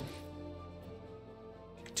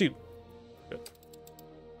 2. Good. All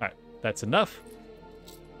right, that's enough.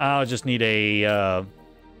 I'll just need a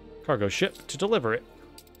cargo ship to deliver it.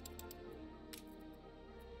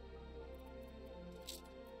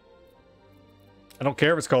 I don't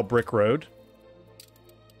care if it's called Brick Road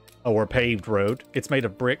or Paved Road. It's made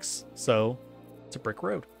of bricks, so it's a brick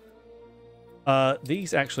road.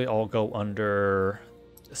 These actually all go under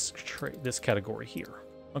this category here.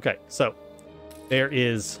 Okay, so there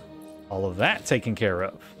is all of that taken care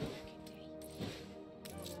of.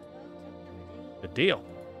 Good deal.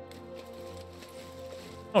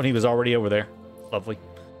 Oh, and he was already over there. Lovely.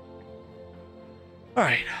 All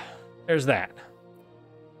right, there's that.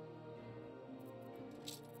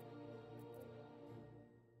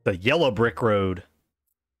 The yellow brick road.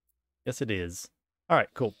 Yes, it is. All right,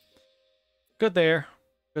 cool. Good there.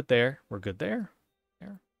 Good there. We're good there.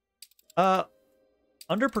 There.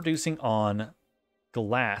 Underproducing on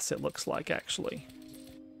glass, it looks like, actually.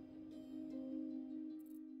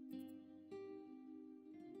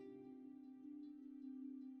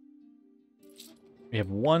 We have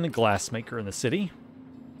one glass maker in the city.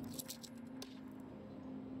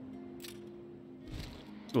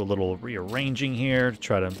 Do a little rearranging here to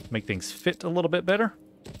try to make things fit a little bit better.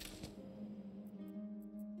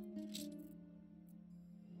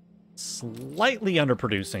 Slightly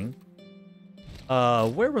underproducing.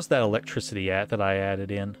 Where was that electricity at that I added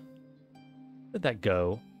in? Where did that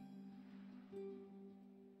go?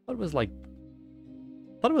 I thought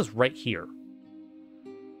it was right here.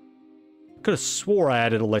 Could have swore I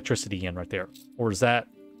added electricity in right there. Or is that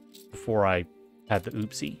before I had the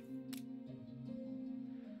oopsie?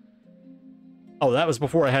 Oh, that was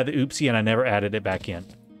before I had the oopsie and I never added it back in.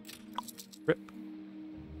 Rip.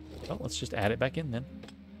 Well, let's just add it back in then.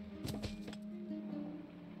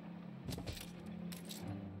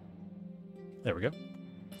 There we go.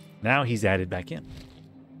 Now he's added back in.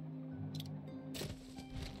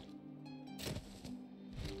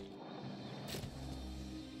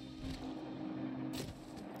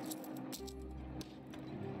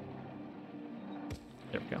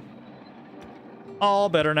 There we go. All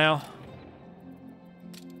better now.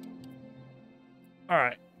 All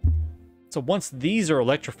right. So once these are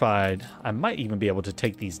electrified, I might even be able to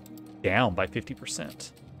take these down by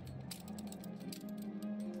 50%.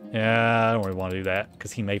 Yeah, I don't really want to do that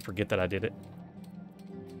because he may forget that I did it.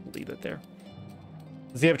 Leave it there.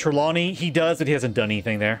 Does he have Trelawney? He does, but he hasn't done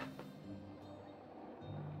anything there.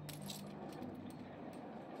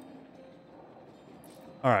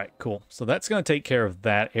 All right, cool. So that's going to take care of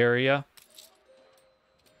that area.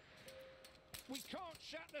 We can't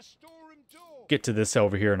shut the storeroom door. Get to this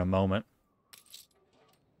over here in a moment.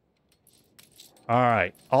 All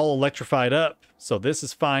right, all electrified up. So this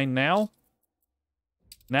is fine now.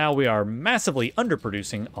 Now we are massively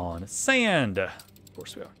underproducing on sand. Of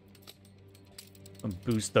course we are. And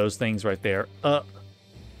boost those things right there up.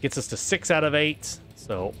 Gets us to 6 out of 8.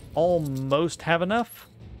 So almost have enough.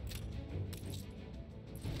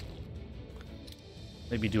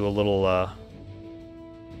 Maybe do a little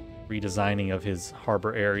redesigning of his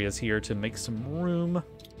harbor areas here to make some room.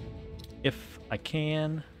 If I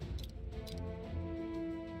can.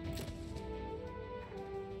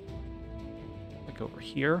 Over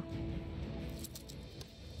here.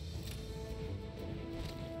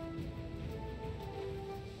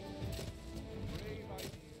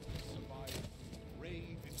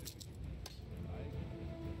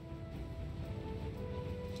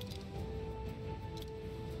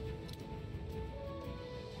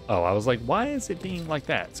 Oh, I was like, why is it being like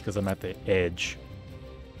that? It's because I'm at the edge.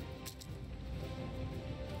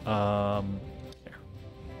 There.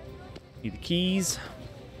 Need the keys.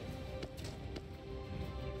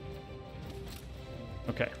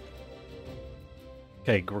 Okay.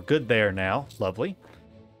 Okay, we're good there now. Lovely.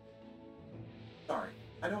 Sorry,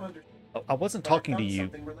 I don't understand. Oh, I wasn't talking to you.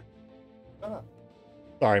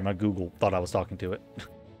 Sorry, my Google thought I was talking to it.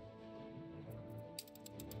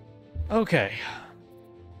 Okay.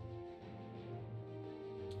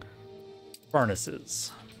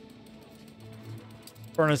 Furnaces.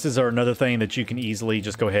 Furnaces are another thing that you can easily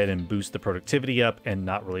just go ahead and boost the productivity up and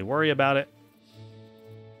not really worry about it.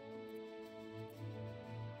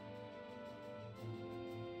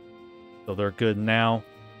 So they're good now.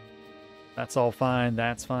 That's all fine.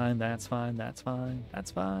 That's fine. That's fine. That's fine.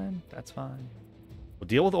 That's fine. That's fine. We'll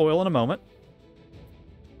deal with oil in a moment.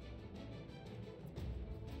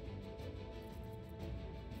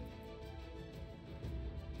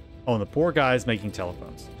 Oh, and the poor guy's making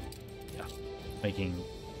telephones. Yeah. Making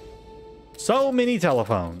so many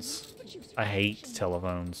telephones. But you I hate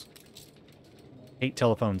telephones. Hate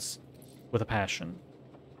telephones with a passion.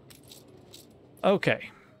 Okay.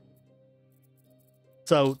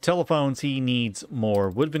 So, telephones, he needs more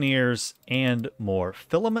wood veneers and more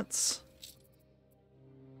filaments.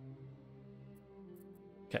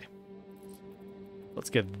 Okay. Let's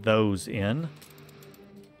get those in.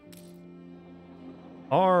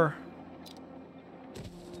 Okay,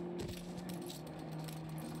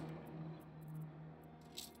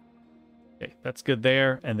 that's good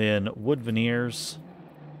there. And then wood veneers.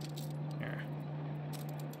 Here.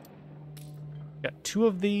 Got 2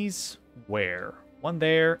 of these. Where? 1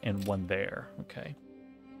 there and 1 there. Okay.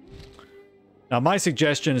 Now, my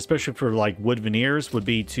suggestion, especially for like wood veneers, would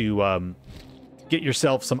be to get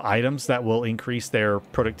yourself some items that will increase their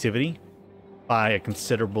productivity by a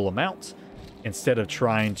considerable amount, instead of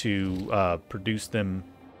trying to produce them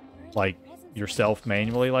like yourself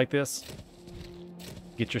manually like this.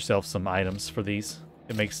 Get yourself some items for these.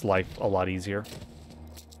 It makes life a lot easier.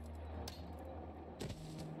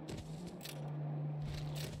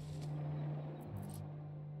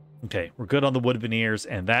 Okay, we're good on the wood veneers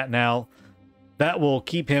and that now. That will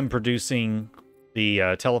keep him producing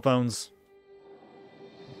the telephones.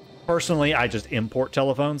 Personally, I just import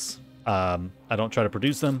telephones. I don't try to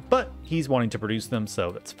produce them, but he's wanting to produce them,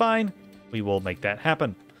 so that's fine. We will make that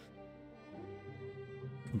happen.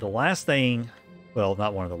 The last thing, well,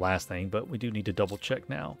 not one of the last thing, but we do need to double check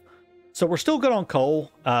now. So we're still good on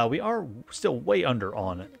coal. We are still way under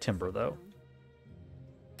on timber, though.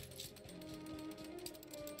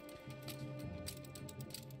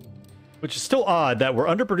 Which is still odd that we're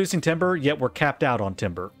underproducing timber, yet we're capped out on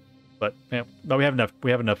timber. But yeah, no, we have enough.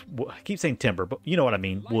 We have enough. I keep saying timber, but you know what I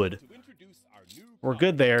mean. Wood. We're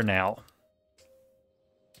good there now.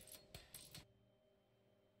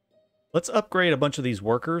 Let's upgrade a bunch of these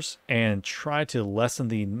workers and try to lessen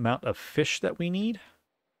the amount of fish that we need.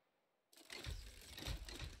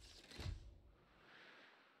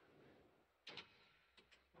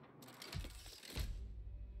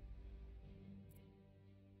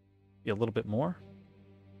 Be a little bit more.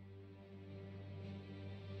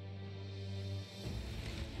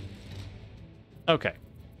 Okay.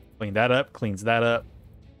 Clean that up, cleans that up.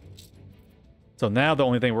 So now the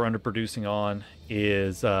only thing we're underproducing on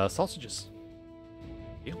is sausages.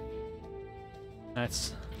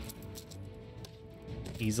 That's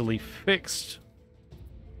easily fixed.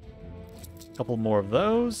 A couple more of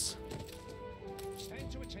those.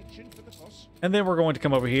 And then we're going to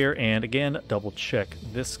come over here and again double check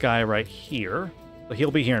this guy right here. So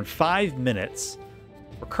he'll be here in 5 minutes.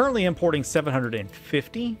 We're currently importing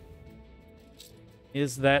 750.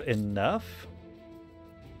 Is that enough?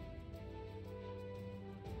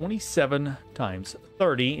 27 times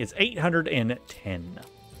 30 is 810.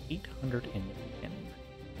 810.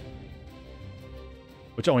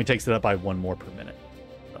 Which only takes it up by 1 more per minute.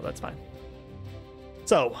 So that's fine.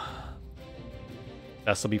 So,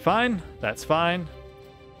 this will be fine. That's fine.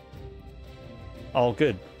 All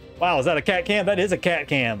good. Wow, is that a cat cam? That is a cat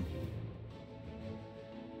cam.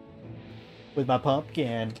 With my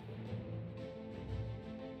pumpkin.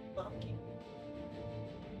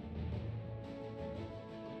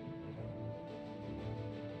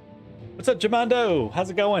 What's up, Jamando?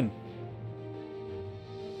 How's it going?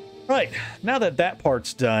 Right, now that that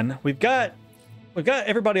part's done, we've got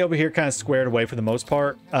everybody over here kind of squared away for the most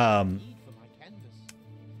part.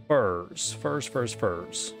 Furs.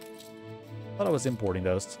 Thought I was importing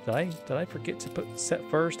those. Did I forget to set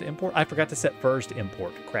furs to import? I forgot to set furs to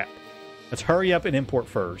import. Crap. Let's hurry up and import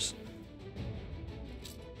furs.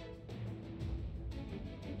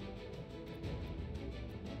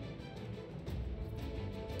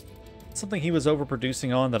 Something he was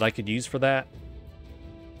overproducing on that I could use for that.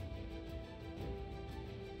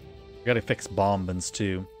 I gotta fix bombins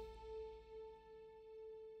too.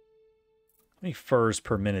 How many furs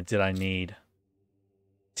per minute did I need?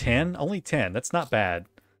 10? Only 10. That's not bad.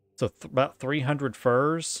 So about 300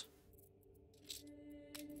 furs.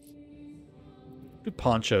 What do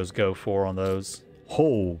ponchos go for on those?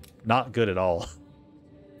 Oh, not good at all.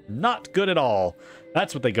 Not good at all.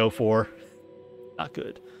 That's what they go for. Not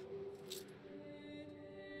good.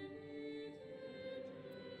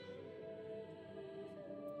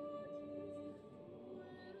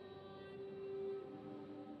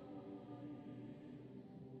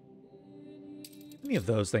 Of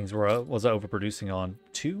those things was overproducing on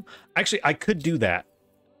 2. Actually, I could do that.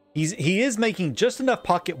 He is making just enough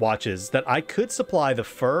pocket watches that I could supply the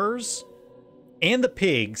furs and the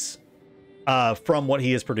pigs from what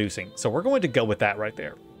he is producing. So we're going to go with that right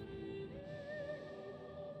there.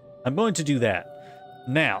 I'm going to do that.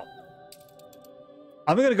 Now,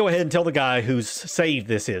 I'm going to go ahead and tell the guy whose save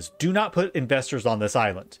this is, do not put investors on this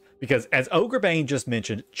island. Because as Ogrebane just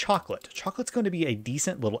mentioned, chocolate's going to be a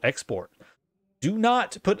decent little export. Do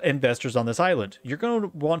not put investors on this island. You're going to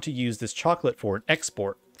want to use this chocolate for an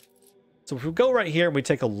export. So if we go right here and we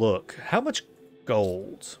take a look, how much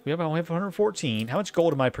gold? We only have 114. How much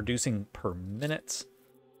gold am I producing per minute?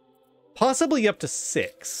 Possibly up to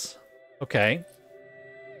 6. Okay.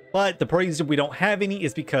 But the reason we don't have any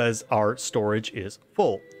is because our storage is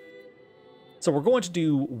full. So we're going to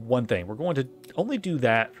do one thing. We're going to only do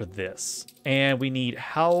that for this. And we need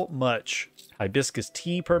how much hibiscus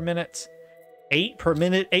tea per minute? 8 per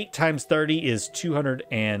minute. 8 times 30 is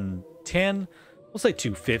 210. We'll say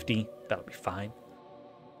 250. That'll be fine.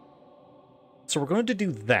 So we're going to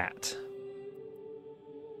do that.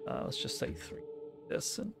 Let's just say 3.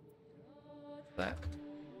 This and that.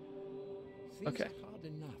 Okay. Hard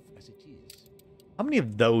enough as it is. How many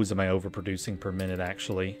of those am I overproducing per minute,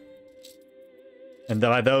 actually? And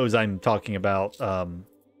by those, I'm talking about...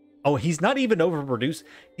 oh, he's not even overproduced.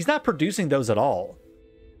 He's not producing those at all.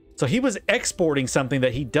 So he was exporting something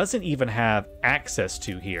that he doesn't even have access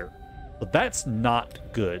to here. So that's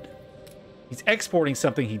not good. He's exporting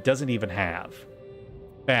something he doesn't even have.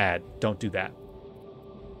 Bad. Don't do that.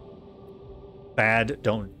 Bad.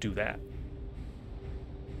 Don't do that.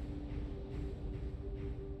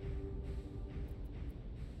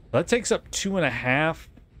 That takes up 2.5. How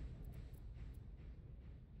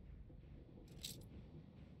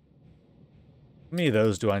many of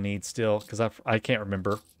those do I need still? Because I can't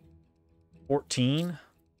remember. 14?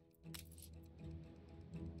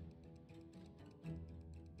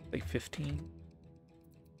 Like 15?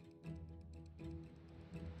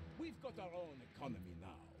 We've got our own economy now.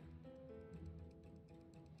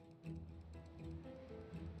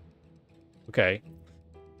 Okay.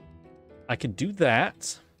 I can do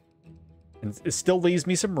that. And it still leaves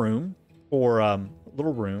me some room. Or a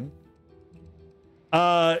little room.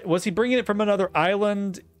 Was he bringing it from another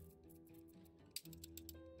island?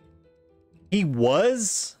 He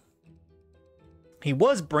was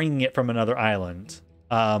bringing it from another island.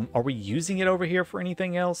 Are we using it over here for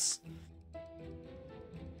anything else?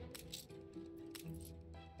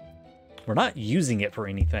 We're not using it for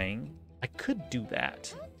anything. I could do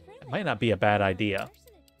that. It might not be a bad idea.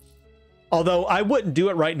 Although I wouldn't do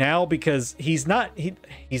it right now because he's not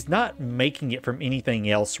making it from anything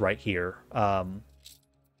else right here.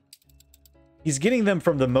 He's getting them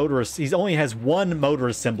from the motorist. He only has one motor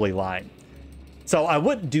assembly line. So I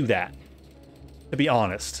wouldn't do that, to be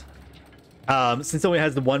honest. Since he only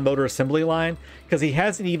has the one motor assembly line, because he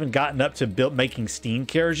hasn't even gotten up to making steam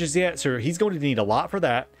carriages yet. So he's going to need a lot for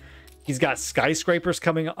that. He's got skyscrapers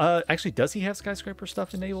coming. Actually, does he have skyscraper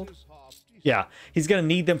stuff enabled? Yeah, he's going to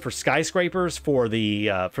need them for skyscrapers for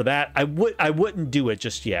the for that. I wouldn't do it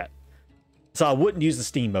just yet. So I wouldn't use the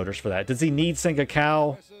steam motors for that. Does he need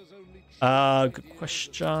Singakao? Good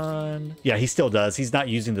question. Yeah, he still does. He's not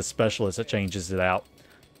using the specialist that changes it out.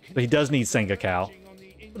 But he does need Singakao.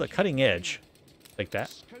 With a cutting edge. Take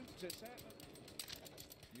that.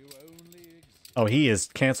 Oh, he has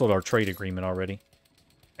canceled our trade agreement already.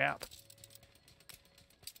 App.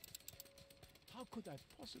 How could I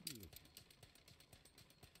possibly?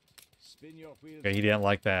 Spin your wheels. Okay, he didn't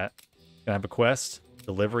like that. Can I have a quest?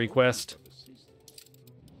 Delivery quest?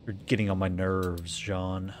 You're getting on my nerves,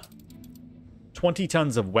 John. 20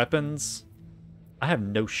 tons of weapons. I have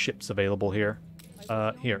no ships available here.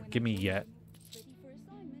 Here, give me yet.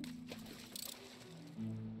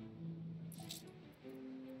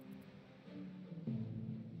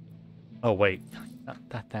 Oh, wait.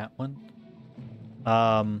 Not that one.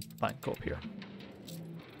 Fine, go up here.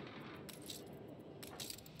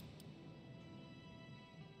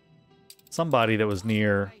 Somebody that was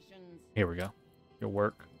near... Here we go. Your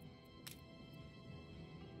work.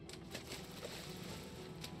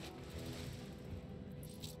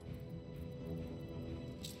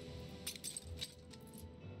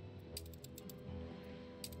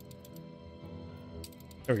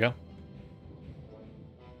 There we go.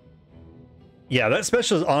 Yeah, that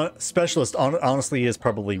specialist honestly is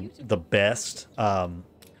probably the best. I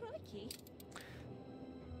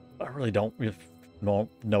really don't know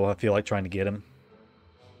if I feel like trying to get him.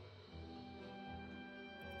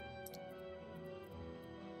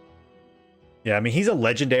 Yeah, I mean, he's a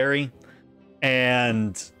legendary,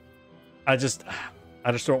 and I just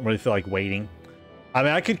don't really feel like waiting. I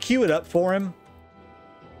mean, I could queue it up for him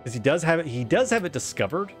because he does have it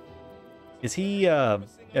discovered. Is he?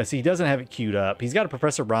 Yes, he doesn't have it queued up. He's got a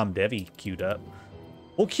Professor Ram Devi queued up.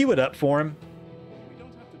 We'll queue it up for him. We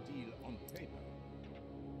don't have to deal on paper.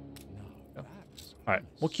 All right,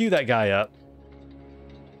 we'll queue that guy up.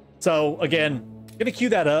 So again, gonna queue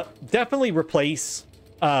that up. Definitely replace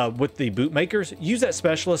with the bootmakers. Use that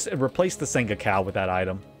specialist and replace the Senga cow with that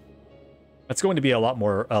item. That's going to be a lot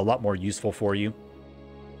more useful for you.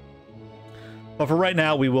 But for right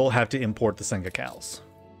now, we will have to import the Senga cows.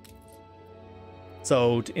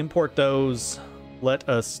 So to import those, let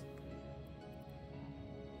us...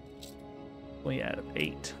 We add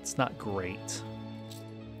 8. It's not great.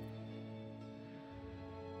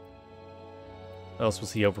 What else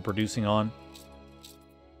was he overproducing on?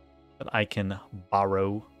 That I can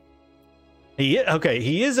borrow. He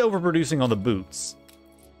is overproducing on the boots.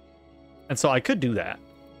 And so I could do that.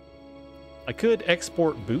 I could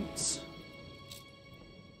export boots.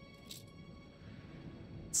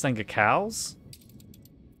 Senga cows?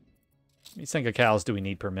 How many Senga cows do we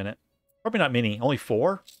need per minute? Probably not many. Only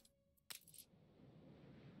 4?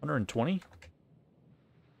 120?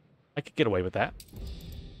 I could get away with that.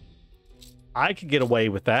 I could get away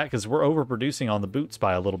with that because we're overproducing on the boots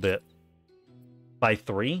by a little bit. By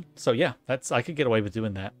 3. So yeah, I could get away with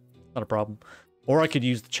doing that. Not a problem. Or I could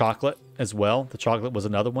use the chocolate as well. The chocolate was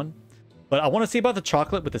another one. But I want to see about the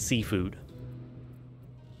chocolate with the seafood.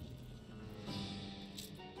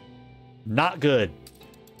 Not good.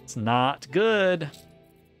 It's not good.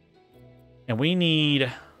 And we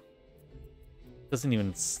need... Doesn't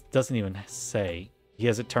even say. He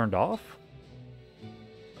has it turned off?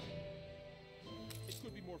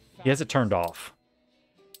 He has it turned off.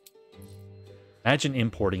 Imagine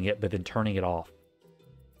importing it, but then turning it off.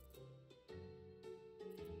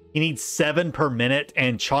 He needs 7 per minute,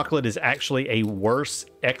 and chocolate is actually a worse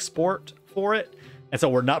export for it. And so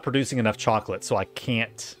we're not producing enough chocolate, so I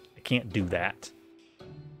can't do that.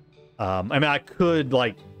 I mean, I could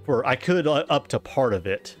up to part of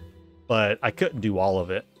it, but I couldn't do all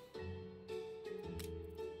of it.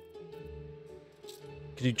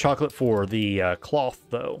 Could do chocolate for the cloth,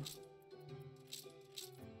 though.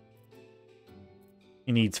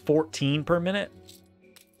 He needs 14 per minute.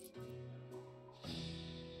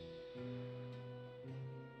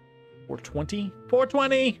 $420.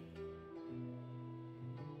 $420.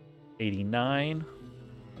 89.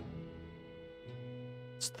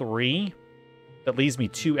 It's 3. That leaves me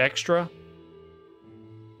 2 extra.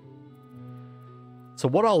 So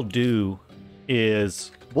what I'll do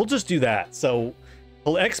is we'll just do that. So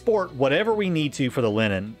we'll export whatever we need to for the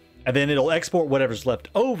linen, and then it'll export whatever's left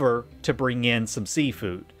over to bring in some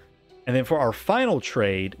seafood. And then for our final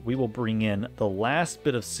trade, we will bring in the last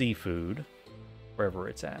bit of seafood, wherever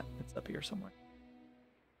it's at. It's up here somewhere.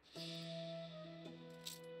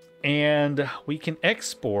 And we can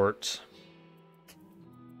export.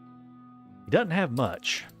 He doesn't have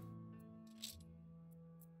much.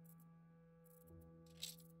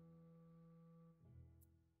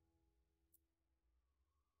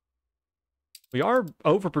 We are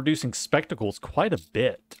overproducing spectacles quite a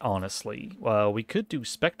bit, honestly. We could do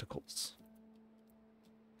spectacles.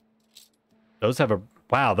 Those have a...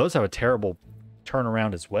 Wow, those have a terrible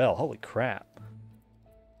turnaround as well. Holy crap.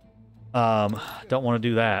 Don't want to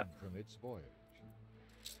do that.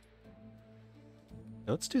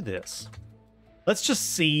 Let's do this. Let's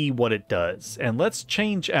just see what it does. And let's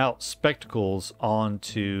change out spectacles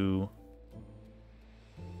onto...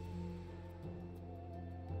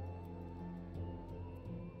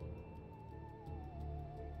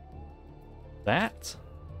 that.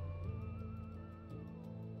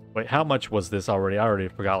 Wait, how much was this already? I already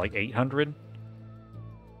forgot, like 800?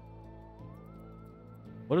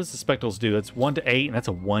 What does the spectacles do? It's 1 to 8, and that's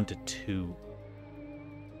a 1 to 2.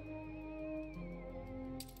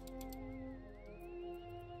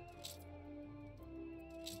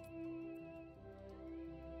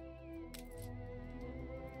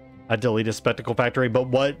 I deleted Spectacle Factory,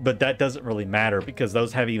 but that doesn't really matter because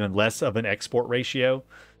those have even less of an export ratio.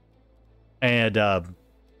 And I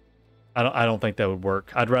don't think that would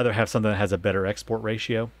work. I'd rather have something that has a better export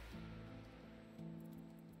ratio.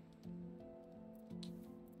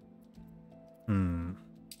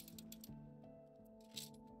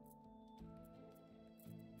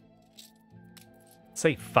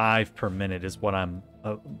 Say 5 per minute is what I'm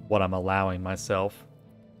allowing myself.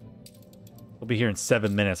 We'll be here in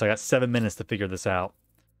 7 minutes. I got 7 minutes to figure this out.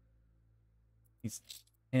 He's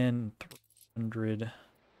 10, 300.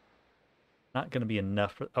 Not going to be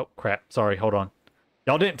enough for... Oh, crap. Sorry, hold on.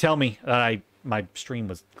 Y'all didn't tell me that my stream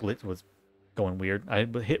was going weird. I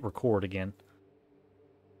hit record again.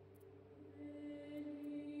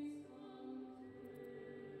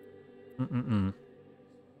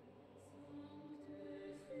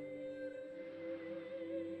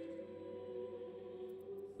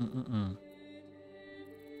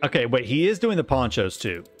 Okay, wait. He is doing the ponchos,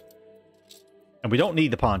 too. And we don't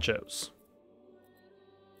need the ponchos.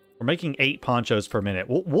 We're making 8 ponchos per minute.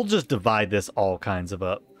 We'll just divide this all kinds of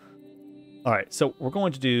up. All right, so we're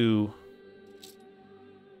going to do...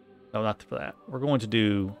 No, not for that. We're going to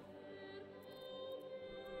do...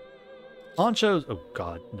 ponchos. Oh,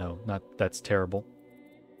 God, no. Not that's terrible.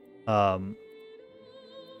 Let's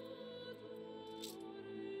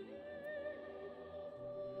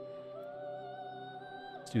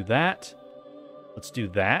do that. Let's do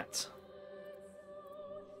that.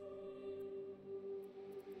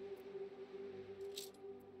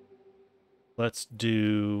 Let's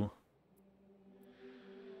do...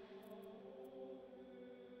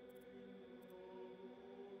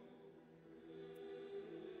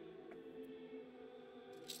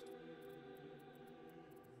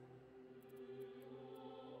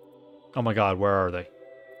 Oh my God, where are they?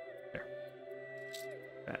 There.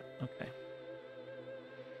 That, okay.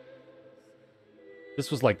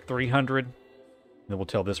 This was like 300. Then we'll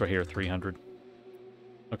tell this right here, 300.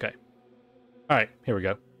 Okay. All right, here we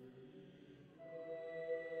go.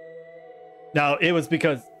 Now, it was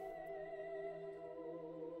because...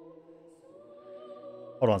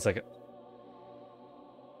 Hold on a second.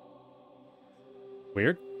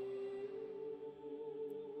 Weird.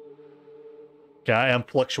 Okay, I am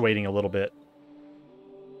fluctuating a little bit.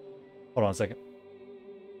 Hold on a second.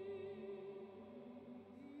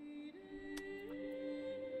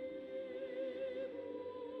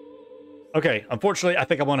 Okay, unfortunately, I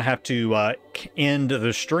think I'm going to have to end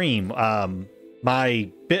the stream. My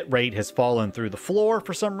bit rate has fallen through the floor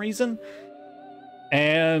for some reason.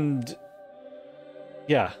 And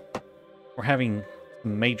yeah, we're having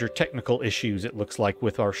major technical issues, it looks like,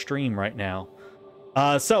 with our stream right now.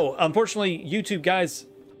 So, unfortunately, YouTube guys,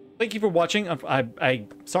 thank you for watching. I'm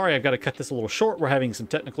sorry I've got to cut this a little short. We're having some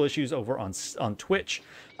technical issues over on Twitch.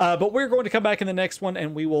 But we're going to come back in the next one,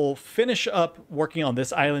 and we will finish up working on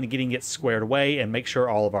this island and getting it squared away and make sure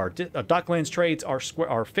all of our Docklands trades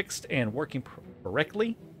are fixed and working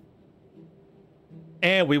correctly.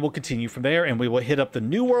 And we will continue from there, and we will hit up the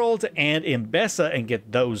New World and Mbessa and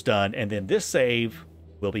get those done. And then this save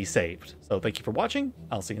will be saved. So thank you for watching.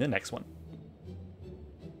 I'll see you in the next one.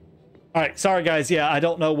 All right, sorry guys. Yeah, I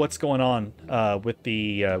don't know what's going on with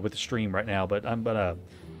the stream right now, but I'm gonna.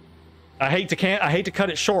 I hate to cut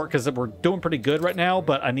it short because we're doing pretty good right now,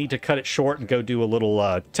 but I need to cut it short and go do a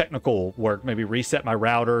little technical work, maybe reset my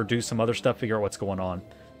router, do some other stuff, figure out what's going on.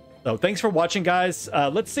 So thanks for watching, guys.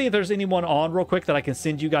 Let's see if there's anyone on real quick that I can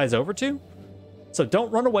send you guys over to. So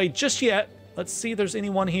don't run away just yet. Let's see if there's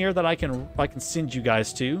anyone here that I can send you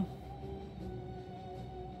guys to.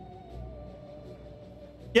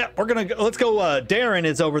 Yeah, let's go. Darren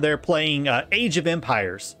is over there playing Age of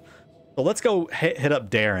Empires. So let's go hit up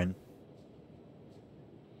Darren.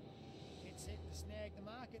 It's set to snag the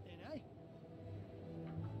market then, eh?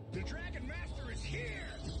 The Dragon Master is here!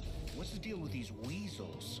 What's the deal with these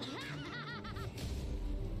weasels?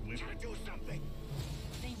 We gotta do something!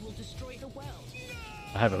 They will destroy the world.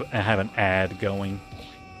 I have an ad going.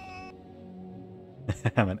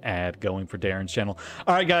 I have an ad going for Darren's channel.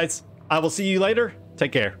 All right, guys. I will see you later.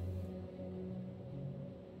 Take care.